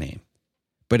a bad name,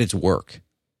 but it's work.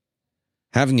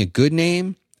 Having a good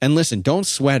name, and listen, don't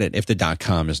sweat it if the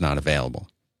 .com is not available.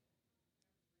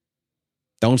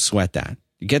 Don't sweat that.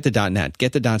 You get the .net,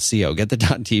 get the .co, get the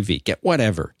 .tv, get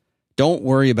whatever. Don't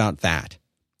worry about that.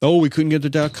 Oh, we couldn't get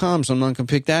the .com, so I'm not going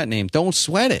to pick that name. Don't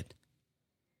sweat it.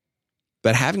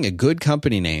 But having a good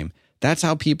company name, that's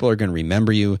how people are going to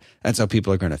remember you. That's how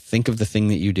people are going to think of the thing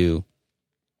that you do.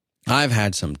 I've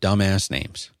had some dumbass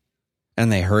names,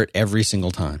 and they hurt every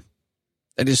single time.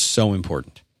 That is so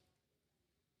important.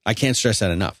 I can't stress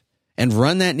that enough. And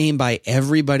run that name by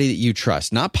everybody that you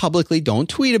trust. Not publicly. Don't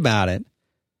tweet about it.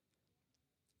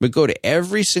 But go to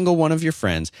every single one of your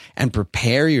friends and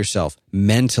prepare yourself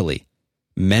mentally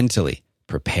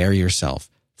prepare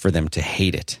yourself for them to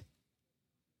hate it.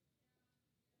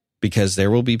 Because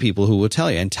there will be people who will tell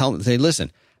you and say,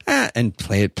 listen, and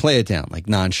play it down, like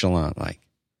nonchalant, like,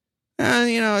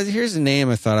 here's a name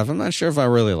I thought of. I'm not sure if I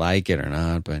really like it or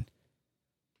not, but,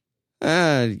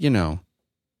 I'm going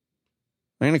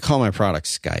to call my product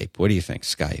Skype. What do you think,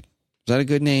 Skype? Is that a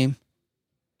good name?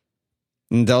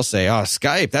 And they'll say, oh,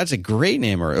 Skype, that's a great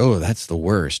name, or, oh, that's the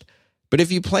worst. But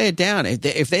if you play it down,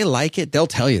 if they like it, they'll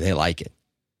tell you they like it.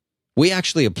 We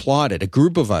actually applauded, a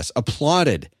group of us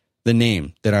applauded the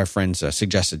name that our friends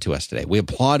suggested to us today. We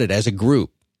applauded as a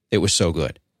group. It was so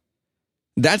good.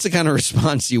 That's the kind of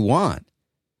response you want.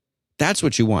 That's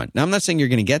what you want. Now, I'm not saying you're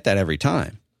going to get that every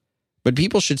time, but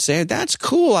people should say, that's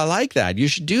cool. I like that. You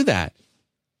should do that.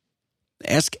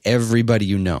 Ask everybody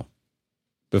you know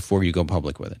before you go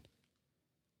public with it.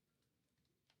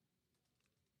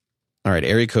 All right,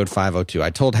 area code 502. I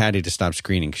told Hattie to stop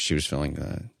screening because she was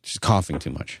she's coughing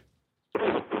too much.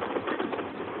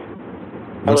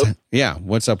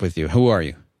 What's up with you? Who are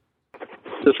you?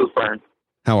 This is Brian.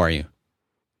 How are you?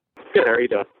 Good, how are you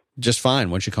doing? Just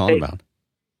fine. What you calling about?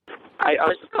 I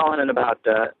was just calling in about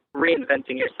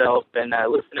reinventing yourself and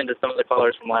listening to some of the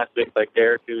callers from last week, like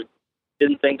Derek, who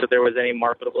didn't think that there was any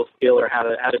marketable skill or how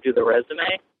to do the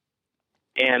resume.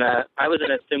 And I was in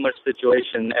a similar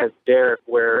situation as Derek,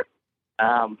 where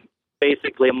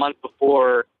basically a month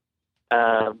before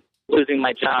losing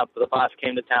my job, the boss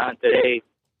came to town and said, hey,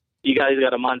 you guys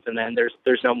got a month and then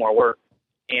there's no more work.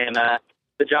 And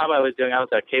the job I was doing, I was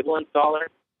a cable installer,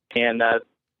 and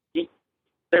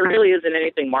there really isn't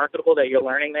anything marketable that you're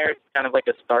learning there. It's kind of like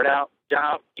a start-out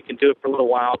job. You can do it for a little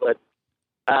while, but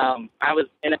I was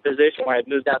in a position where I'd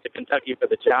moved out to Kentucky for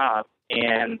the job,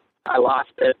 and I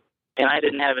lost it, and I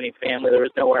didn't have any family. There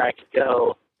was nowhere I could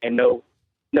go, and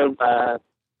nowhere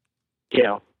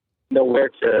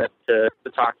to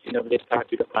talk to, nobody to talk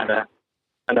to find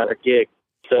another gig.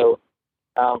 So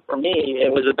for me,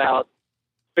 it was about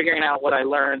figuring out what I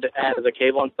learned as a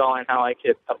cable installer and how I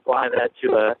could apply that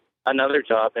to another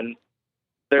job. And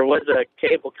there was a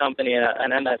cable company,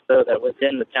 an MSO, that was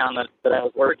in the town that I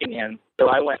was working in. So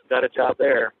I went and got a job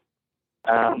there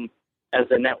as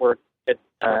a network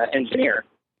engineer,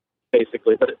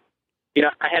 basically. But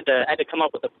I had to come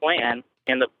up with a plan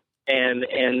and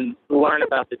learn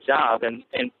about the job. And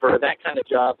for that kind of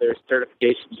job, there's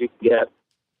certifications you can get.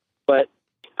 But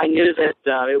I knew that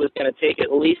it was going to take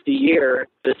at least a year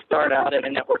to start out in a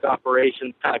network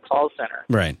operations kind of call center,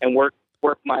 right, and work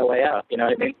my way up. You know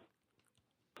what I mean?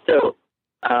 So,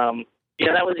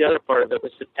 that was the other part of it,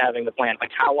 was just having the plan.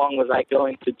 Like, how long was I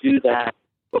going to do that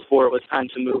before it was time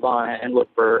to move on and look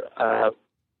for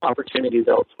opportunities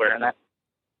elsewhere? And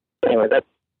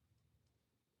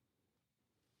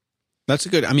that's a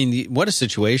good. I mean, what a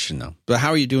situation, though. But how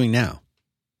are you doing now?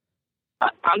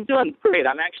 I'm doing great.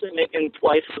 I'm actually making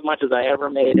twice as much as I ever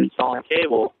made installing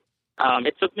cable.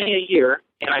 It took me a year,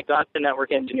 and I got the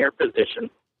network engineer position.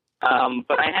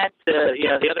 But I had to,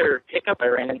 the other hiccup I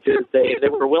ran into is they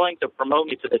were willing to promote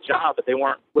me to the job, but they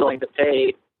weren't willing to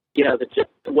pay,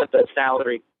 what the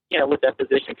salary, what that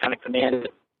position kind of commanded.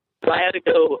 So I had to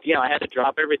go, I had to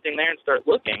drop everything there and start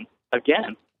looking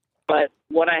again. But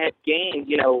what I had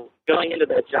gained, going into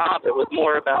that job, it was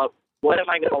more about what am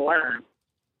I going to learn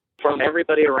from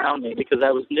everybody around me, because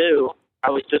I was new. I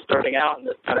was just starting out in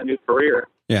this kind of new career.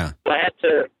 Yeah. So I had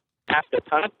to ask a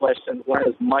ton of questions, learn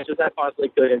as much as I possibly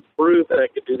could, and prove that I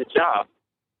could do the job.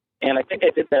 And I think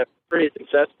I did that pretty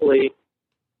successfully.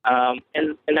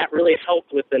 And that really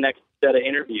helped with the next set of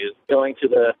interviews, going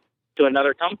to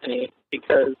another company,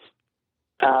 because,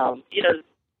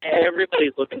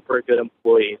 everybody's looking for a good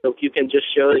employee. So if you can just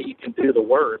show that you can do the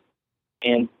work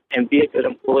and be a good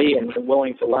employee and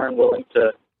willing to learn, willing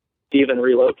to even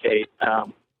relocate, I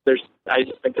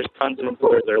just think there's tons of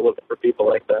employers that are looking for people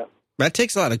like that. That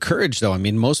takes a lot of courage, though. I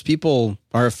mean, most people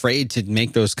are afraid to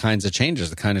make those kinds of changes,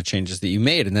 the kind of changes that you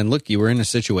made. And then, look, you were in a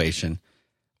situation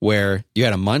where you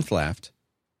had a month left.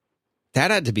 That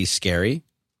had to be scary.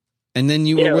 And then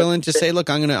you were willing to say, look,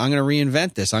 I'm gonna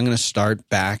reinvent this. I'm going to start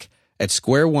back at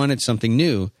square one at something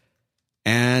new.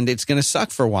 And it's going to suck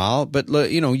for a while. But,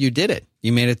 you did it.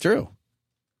 You made it through.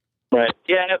 Right.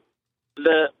 Yeah.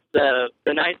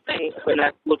 The nice thing, when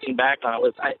I'm looking back on it,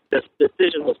 was this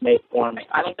decision was made for me.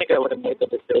 I don't think I would have made the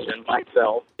decision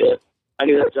myself if I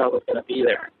knew that job was going to be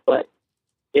there. But,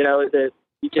 you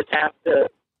just have to,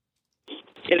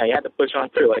 you have to push on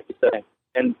through, like you say.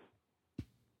 And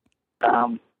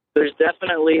there's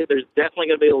definitely going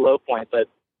to be a low point, but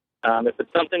if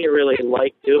it's something you really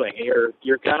like doing,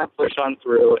 you're going to push on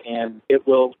through, and it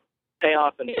will pay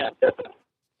off in the end, definitely.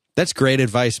 That's great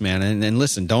advice, man. And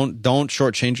listen, don't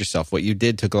shortchange yourself. What you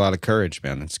did took a lot of courage,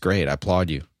 man. It's great. I applaud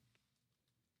you.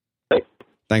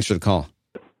 Thanks for the call.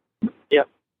 Yep.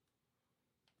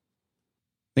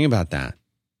 Think about that.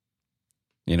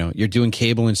 You're doing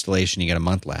cable installation. You got a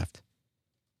month left.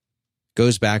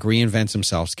 Goes back, reinvents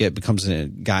himself, becomes a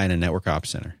guy in a network ops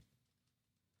center.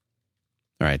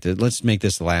 All right, let's make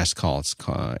this the last call. It's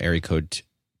area code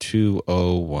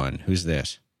 201. Who's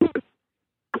this?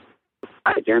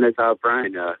 Hi, Jen. It's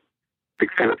Brian. Big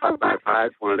fan of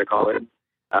 555. Wanted to call in.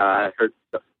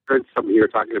 Heard something you were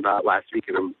talking about last week,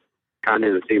 and I'm kind of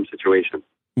in the same situation.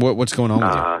 What's going on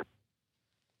with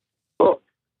you?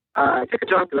 I took a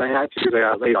job because I had to, because I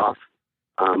got laid off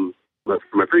from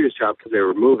my previous job because they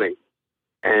were moving.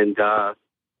 And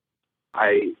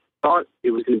I thought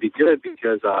it was going to be good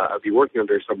because I'd be working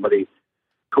under somebody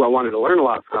who I wanted to learn a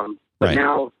lot from. But right.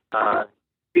 Now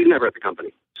he's never at the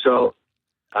company. So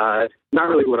not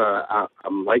really what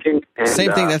I'm liking. And,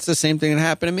 same thing. That's the same thing that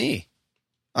happened to me.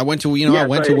 I went to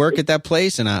to work at that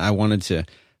place, and I wanted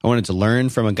to learn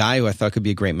from a guy who I thought could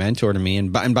be a great mentor to me.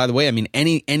 And by the way, I mean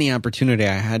any opportunity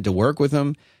I had to work with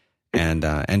him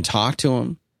and talk to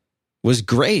him was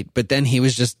great. But then he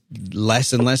was just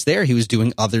less and less there. He was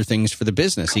doing other things for the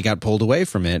business. He got pulled away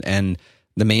from it, and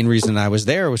the main reason I was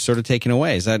there was sort of taken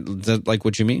away. Is that like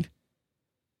what you mean?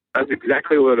 That's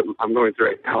exactly what I'm going through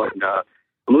right now. And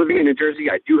I'm living in New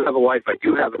Jersey. I do have a wife. I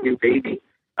do have a new baby.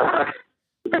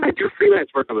 But then I do freelance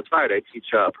work on the side. I teach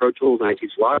Pro Tools and I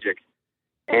teach Logic.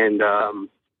 And,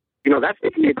 that's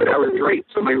making me a good hourly rate.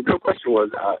 So my real question was,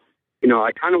 I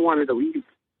kind of wanted to leave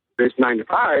this 9 to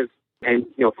 5 and,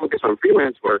 focus on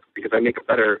freelance work because I make a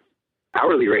better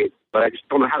hourly rate. but I just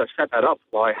don't know how to set that up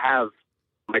while I have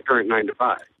my current 9 to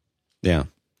 5. Yeah.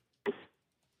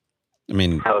 I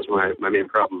mean, that was my main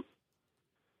problem.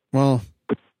 Well,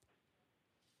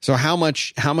 so how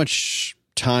much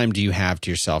time do you have to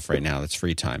yourself right now that's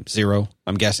free time? 0?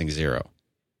 I'm guessing 0.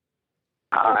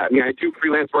 I mean, I do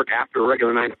freelance work after a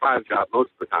regular 9 to 5 job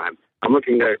most of the time. I'm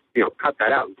looking to, cut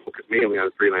that out and focus mainly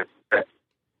on freelance instead.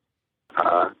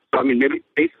 So, I mean, maybe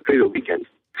basically the weekend.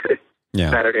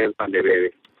 Yeah. Saturday and Sunday, baby.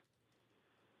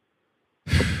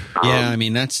 Yeah, I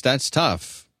mean, that's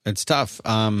tough. It's tough.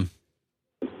 And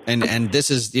this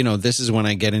is when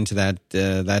I get into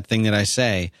that thing that I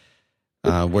say,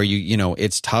 where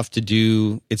it's tough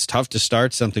to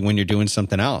start something when you're doing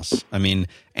something else. I mean,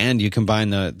 and you combine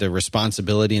the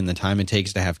responsibility and the time it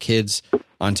takes to have kids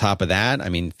on top of that. I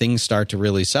mean, things start to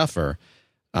really suffer.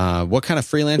 What kind of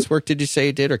freelance work did you say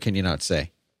you did, or can you not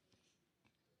say?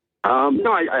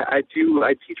 No, I do.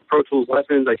 I teach Pro Tools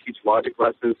lessons. I teach Logic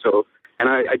lessons. So, and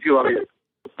I do a lot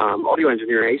of audio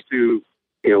engineering. I used to,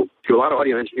 do a lot of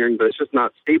audio engineering, but it's just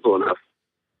not stable enough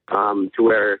to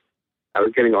where I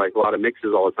was getting like a lot of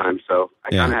mixes all the time. So I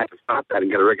kind of had to stop that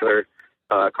and get a regular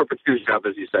corporate stooge job,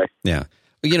 as you say. Yeah.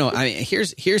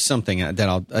 Here's something that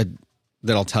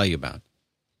I'll tell you about.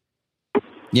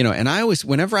 And I always,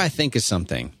 whenever I think of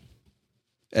something,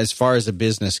 as far as a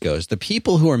business goes, the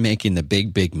people who are making the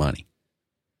big money,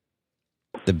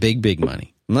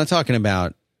 I'm not talking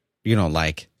about,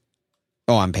 like,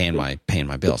 oh, I'm paying my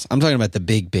bills. I'm talking about the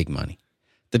big money.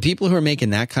 The people who are making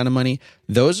that kind of money,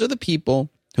 those are the people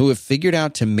who have figured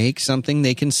out to make something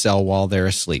they can sell while they're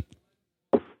asleep.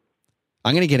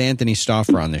 I'm going to get Anthony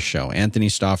Stauffer on this show. Anthony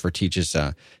Stauffer teaches,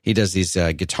 he does these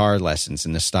guitar lessons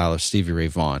in the style of Stevie Ray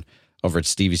Vaughan over at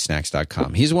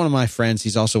steviesnacks.com. He's one of my friends.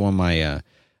 He's also one of my,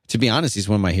 to be honest, he's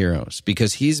one of my heroes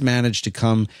because he's managed to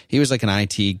come, he was like an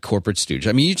IT corporate stooge.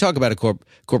 I mean, you talk about a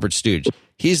corporate stooge.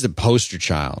 He's the poster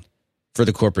child for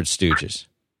the corporate stooges.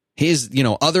 His,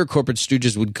 other corporate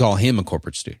stooges would call him a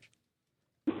corporate stooge.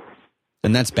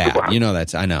 And that's bad.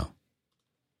 I know.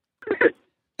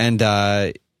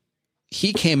 And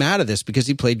he came out of this because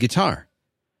he played guitar.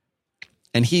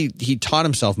 And he taught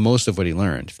himself most of what he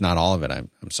learned, if not all of it.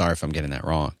 I'm sorry if I'm getting that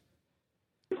wrong.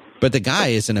 But the guy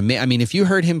is if you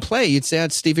heard him play, you'd say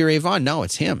it's Stevie Ray Vaughan. No,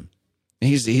 it's him.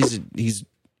 He's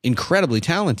incredibly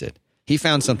talented. He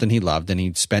found something he loved, and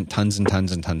he spent tons and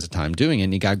tons and tons of time doing it,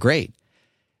 and he got great.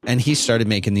 And he started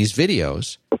making these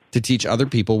videos to teach other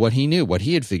people what he knew, what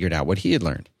he had figured out, what he had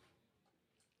learned,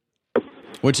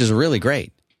 which is really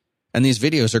great. And these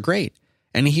videos are great.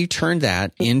 And he turned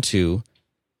that into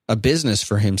a business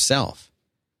for himself.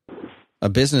 A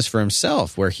business for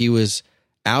himself where he was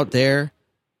out there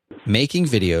making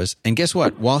videos. And guess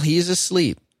what? While he's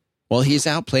asleep, while he's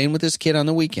out playing with his kid on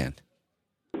the weekend,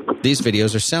 these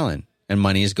videos are selling and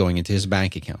money is going into his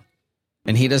bank account.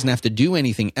 And he doesn't have to do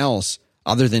anything else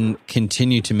other than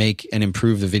continue to make and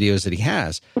improve the videos that he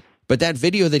has. But that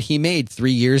video that he made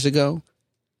 3 years ago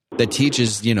that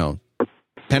teaches,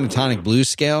 pentatonic blues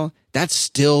scale, that's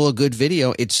still a good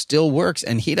video. It still works,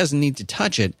 and he doesn't need to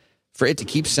touch it for it to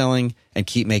keep selling and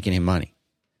keep making him money.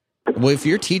 Well, if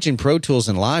you're teaching Pro Tools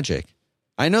and Logic,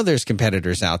 I know there's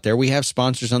competitors out there. We have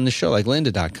sponsors on the show like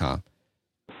lynda.com.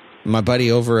 My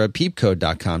buddy over at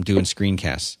peepcode.com doing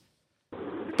screencasts.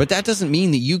 But that doesn't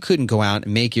mean that you couldn't go out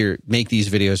and make these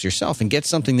videos yourself and get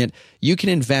something that you can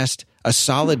invest a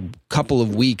solid couple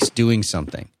of weeks doing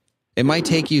something. It might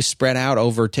take you spread out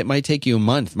over, it might take you a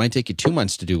month, it might take you 2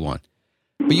 months to do one.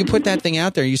 But you put that thing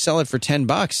out there, you sell it for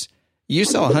 $10. You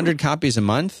sell 100 copies a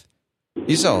month.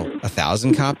 You sell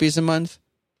 1,000 copies a month.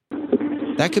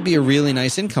 That could be a really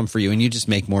nice income for you, and you just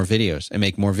make more videos and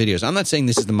make more videos. I'm not saying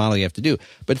this is the model you have to do,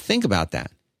 but think about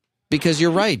that. Because you're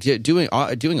right, doing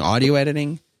audio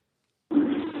editing,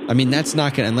 I mean, that's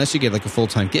not going to, unless you get like a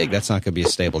full-time gig, that's not going to be a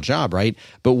stable job, right?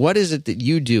 But what is it that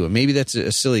you do? And maybe that's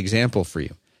a silly example for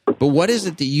you. But what is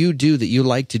it that you do that you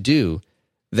like to do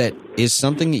that is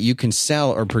something that you can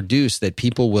sell or produce that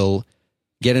people will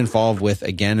get involved with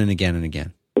again and again and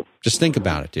again? Just think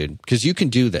about it, dude, because you can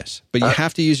do this, but you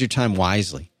have to use your time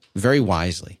wisely, very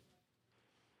wisely.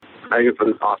 I think it's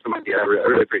an awesome idea. I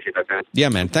really appreciate that, man. Yeah,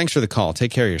 man. Thanks for the call.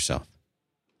 Take care of yourself.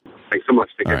 Thanks so much.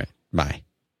 Take care. All right. Bye.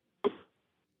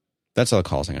 That's all the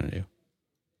calls I'm going to do.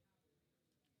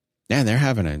 Yeah, they're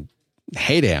having a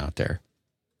heyday out there.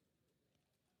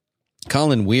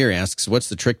 Colin Weir asks, what's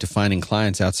the trick to finding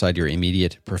clients outside your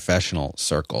immediate professional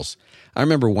circles? I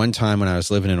remember one time when I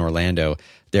was living in Orlando,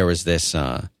 there was this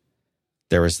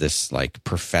like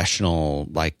professional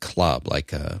like club,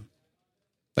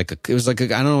 it was like I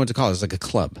don't know what to call it. It was like a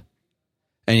club.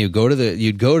 And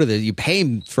you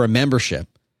pay for a membership,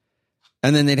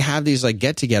 And then they'd have these like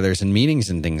get-togethers and meetings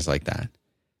and things like that.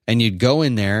 And you'd go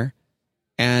in there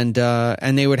and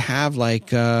they would have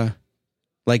like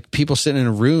people sitting in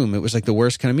a room. It was like the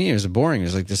worst kind of meeting. It was boring. It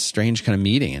was like this strange kind of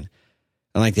meeting. And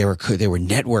like they were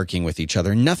networking with each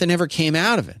other. Nothing ever came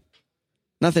out of it.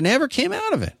 Nothing ever came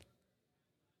out of it.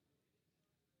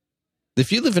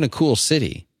 If you live in a cool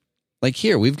city, like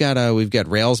here, we've got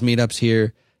Rails meetups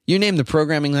here. You name the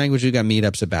programming language, we've got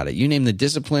meetups about it. You name the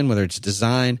discipline, whether it's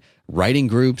design, writing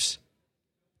groups,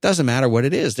 doesn't matter what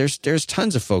it is. There's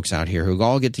tons of folks out here who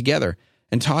all get together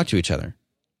and talk to each other.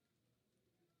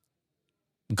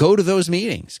 Go to those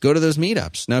meetings. Go to those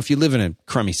meetups. Now, if you live in a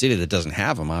crummy city that doesn't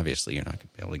have them, obviously you're not going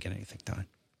to be able to get anything done.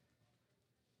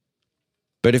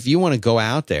 But if you want to go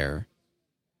out there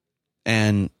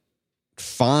and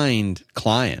find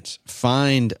clients,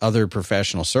 find other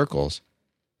professional circles,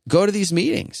 go to these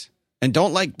meetings. And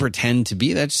don't like pretend to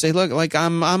be that. Just say, look, like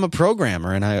I'm a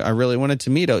programmer and I really wanted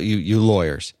to meet you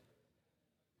lawyers.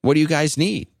 What do you guys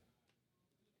need?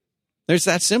 It's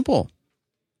that simple.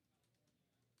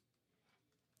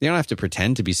 You don't have to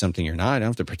pretend to be something you're not. You don't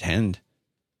have to pretend.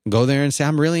 Go there and say,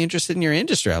 I'm really interested in your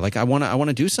industry. I want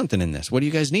to do something in this. What do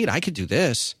you guys need? I could do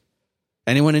this.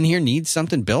 Anyone in here needs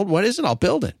something built? What is it? I'll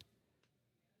build it.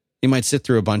 You might sit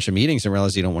through a bunch of meetings and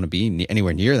realize you don't want to be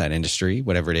anywhere near that industry,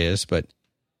 whatever it is. But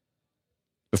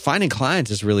finding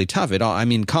clients is really tough.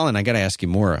 Colin, I got to ask you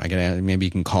more. Maybe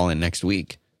you can call in next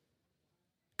week.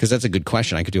 Because that's a good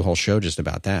question. I could do a whole show just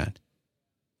about that.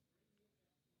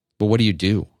 But what do you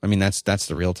do? I mean, that's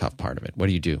the real tough part of it. What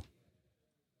do you do?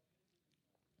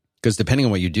 Because depending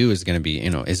on what you do is going to be,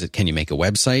 can you make a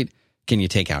website? Can you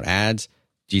take out ads?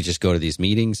 Do you just go to these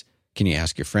meetings? Can you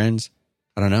ask your friends?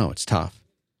 I don't know. It's tough.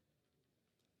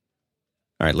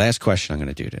 All right, last question I'm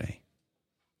going to do today.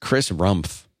 Chris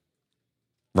Rumphy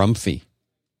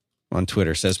on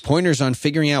Twitter says, pointers on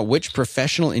figuring out which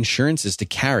professional insurances to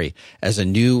carry as a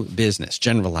new business,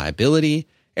 general liability,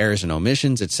 errors and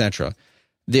omissions, etc.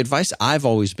 The advice I've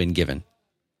always been given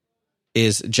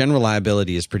is general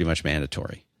liability is pretty much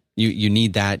mandatory. You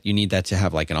need that. You need that to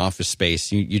have like an office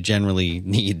space. You generally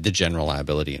need the general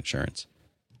liability insurance.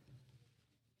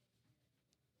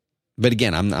 But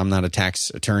again, I'm not a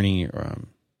tax attorney or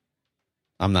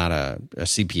I'm not a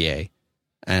CPA.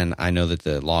 And I know that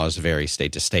the laws vary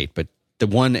state to state, but the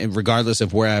one, regardless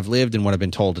of where I've lived and what I've been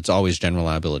told, it's always general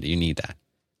liability. You need that.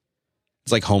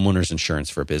 It's like homeowner's insurance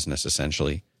for a business,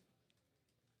 essentially.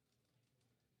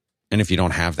 And if you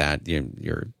don't have that,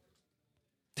 you're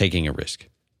taking a risk.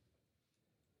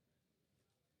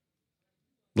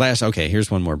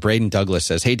 Here's one more. Braden Douglas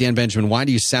says, hey, Dan Benjamin, why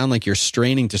do you sound like you're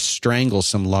straining to strangle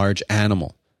some large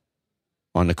animal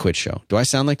on the Quit Show? Do I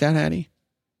sound like that, Hattie?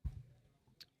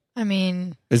 I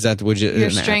mean, you're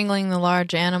strangling the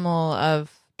large animal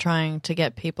of trying to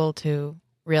get people to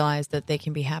realize that they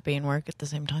can be happy and work at the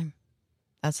same time.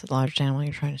 That's the large animal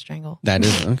you're trying to strangle. That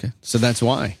is, okay. So that's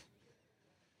why.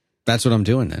 That's what I'm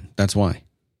doing then. That's why.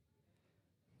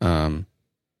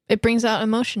 It brings out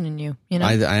emotion in you, you know?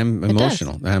 I am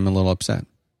emotional. I'm a little upset.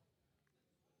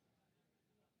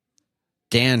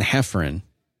 Dan Hefferon,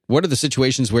 what are the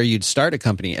situations where you'd start a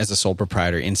company as a sole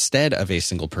proprietor instead of a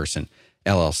single person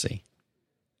LLC?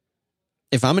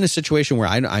 If I'm in a situation where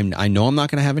I know I'm not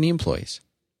going to have any employees,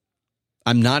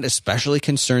 I'm not especially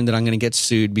concerned that I'm going to get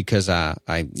sued because I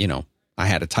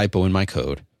had a typo in my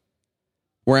code.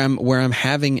 Where I'm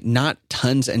having not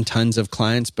tons and tons of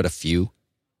clients, but a few,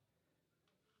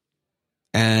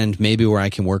 and maybe where I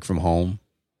can work from home,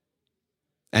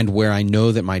 and where I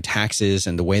know that my taxes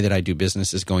and the way that I do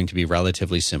business is going to be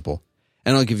relatively simple.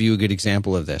 And I'll give you a good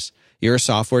example of this. You're a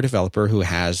software developer who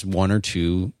has 1 or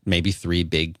 2, maybe 3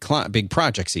 big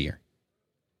projects a year.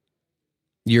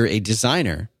 You're a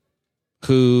designer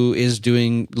who is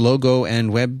doing logo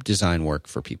and web design work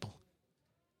for people.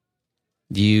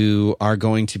 You are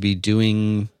going to be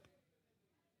doing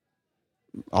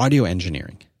audio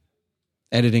engineering,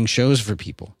 editing shows for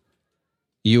people.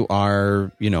 You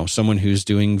are, someone who's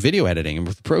doing video editing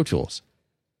with Pro Tools.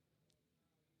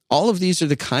 All of these are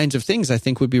the kinds of things I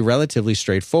think would be relatively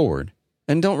straightforward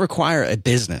and don't require a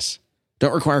business,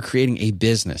 don't require creating a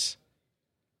business.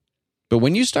 But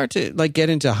when you start to get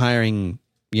into hiring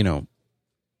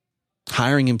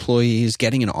employees,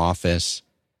 getting an office,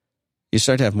 you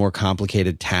start to have more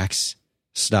complicated tax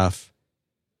stuff.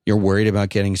 You're worried about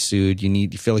getting sued. You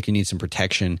feel like you need some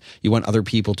protection. You want other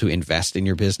people to invest in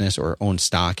your business or own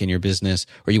stock in your business,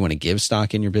 or you want to give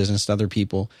stock in your business to other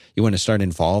people. You want to start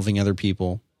involving other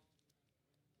people.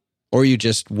 Or you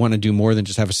just want to do more than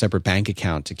just have a separate bank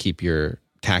account to keep your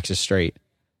taxes straight.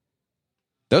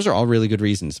 Those are all really good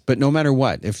reasons. But no matter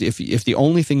what, if the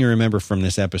only thing you remember from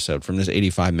this episode, from this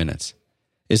 85 minutes,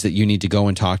 is that you need to go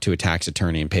and talk to a tax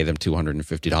attorney and pay them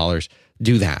 $250,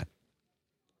 do that.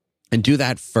 And do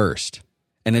that first.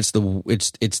 And it's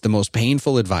the most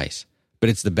painful advice, but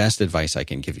it's the best advice I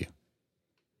can give you.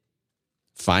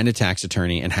 Find a tax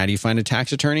attorney. And how do you find a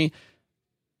tax attorney?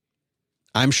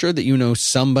 I'm sure that you know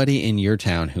somebody in your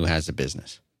town who has a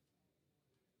business.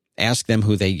 Ask them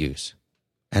who they use.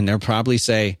 And they'll probably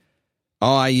say,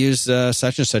 oh, I use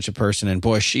such and such a person, and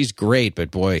boy, she's great,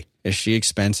 but boy, is she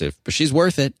expensive. But she's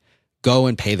worth it. Go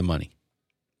and pay the money.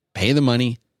 Pay the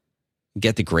money.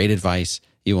 Get the great advice.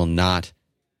 You will not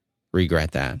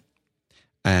regret that.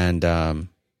 And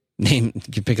you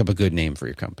can pick up a good name for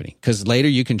your company. Because later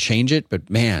you can change it, but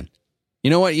man, you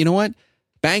know what?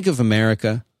 Bank of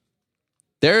America,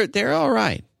 they're all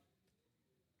right.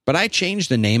 But I changed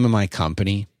the name of my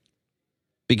company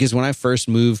because when I first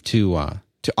moved to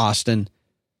Austin,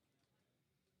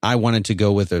 I wanted to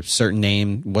go with a certain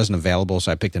name. It wasn't available,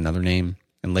 so I picked another name.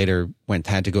 And later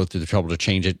had to go through the trouble to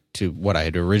change it to what I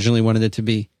had originally wanted it to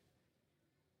be.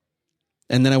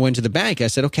 And then I went to the bank. I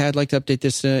said, okay, I'd like to update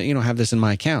this, have this in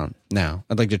my account now.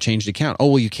 I'd like to change the account. Oh,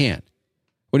 well, you can't.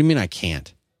 What do you mean I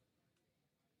can't?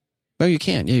 Oh, you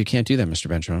can't. Yeah, you can't do that, Mr.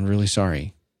 Benjamin. I'm really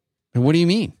sorry. And what do you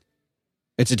mean?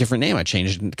 It's a different name. I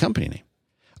changed the company name.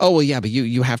 Oh, well, yeah, but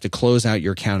you have to close out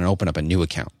your account and open up a new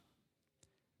account.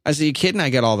 I said, you kidding?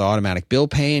 I got all the automatic bill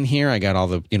pay in here. I got all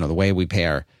the, the way we pay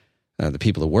our the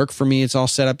people that work for me. It's all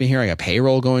set up in here. I got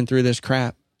payroll going through this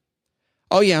crap.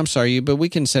 Oh, yeah, I'm sorry, but we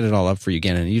can set it all up for you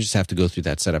again, and you just have to go through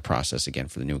that setup process again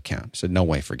for the new account. I said, no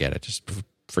way, forget it. Just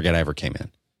forget I ever came in.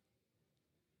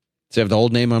 So I have the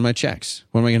old name on my checks.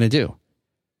 What am I going to do?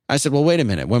 I said, well, wait a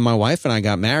minute. When my wife and I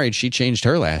got married, she changed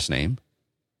her last name.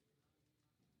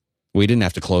 We didn't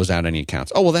have to close out any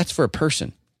accounts. Oh, well, that's for a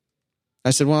person.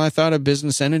 I said, well, I thought a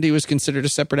business entity was considered a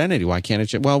separate entity. Why can't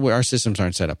it? Well, our systems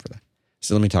aren't set up for that.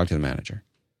 So let me talk to the manager.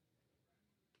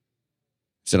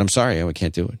 I said, I'm sorry, we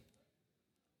can't do it.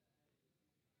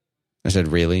 I said,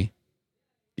 really?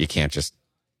 You can't just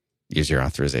use your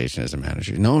authorization as a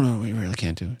manager? No, we really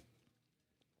can't do it.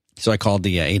 So I called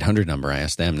the 800 number. I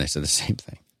asked them, and they said the same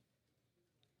thing.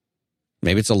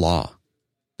 Maybe it's a law.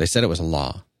 They said it was a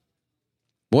law.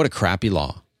 What a crappy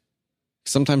law.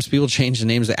 Sometimes people change the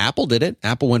names. Apple did it.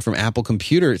 Apple went from Apple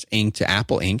Computers Inc. to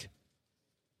Apple Inc.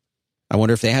 I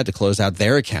wonder if they had to close out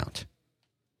their account.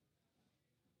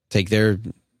 Take their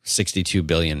 $62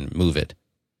 billion, move it.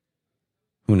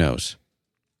 Who knows?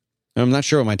 I'm not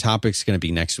sure what my topic's going to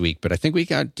be next week, but I think we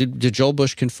got... Did Joel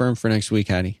Bush confirm for next week,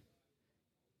 Hattie?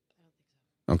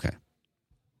 Okay.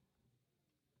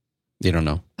 You don't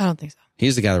know? I don't think so.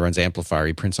 He's the guy that runs Amplifier.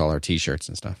 He prints all our T-shirts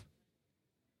and stuff.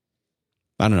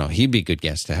 I don't know. He'd be a good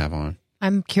guest to have on.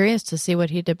 I'm curious to see what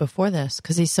he did before this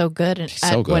because he's so good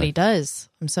at what he does.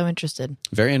 I'm so interested.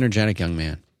 Very energetic young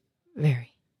man.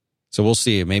 Very. So we'll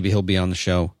see. Maybe he'll be on the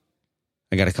show.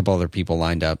 I got a couple other people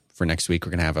lined up for next week.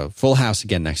 We're going to have a full house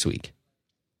again next week.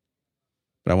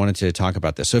 But I wanted to talk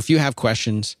about this. So if you have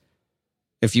questions,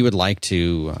 if you would like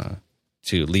to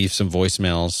leave some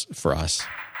voicemails for us,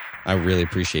 I really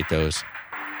appreciate those.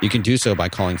 You can do so by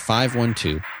calling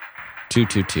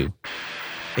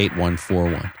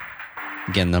 512-222-8141.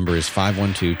 Again, number is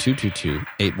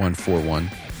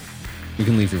 512-222-8141. You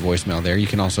can leave your voicemail there. You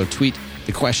can also tweet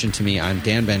the question to me. I'm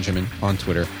Dan Benjamin on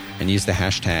Twitter and use the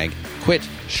hashtag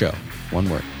 #QuitShow, one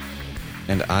word.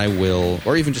 And I will,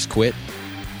 or even just quit,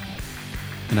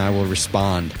 and I will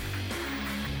respond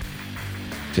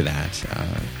to that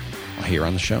here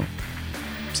on the show.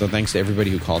 So thanks to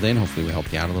everybody who called in. Hopefully we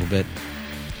helped you out a little bit.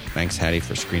 Thanks, Hattie,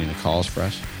 for screening the calls for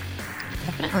us.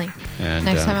 Definitely. And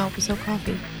next time I'll be so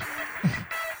coffee.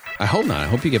 I hope not. I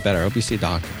hope you get better. I hope you see a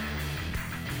doctor.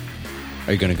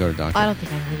 Are you going to go to a doctor? I don't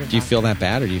think I need a doctor. Do you feel that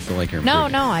bad, or do you feel like you're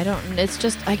improving? No, I don't. It's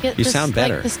just, I get you sound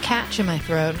better. Like this catch in my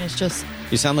throat, and it's just...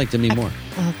 You sound like Demi Moore.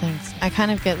 Oh, thanks. I kind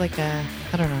of get like a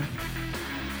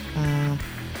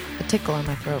tickle in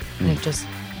my throat, and it just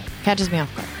catches me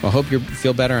off guard. Well, I hope you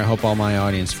feel better. I hope all my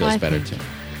audience feels better, too.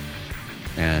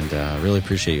 And really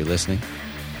appreciate you listening.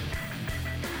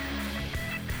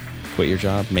 Quit your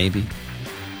job, maybe.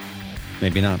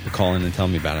 Maybe not, but call in and tell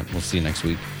me about it. We'll see you next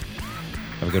week.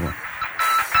 Have a good one.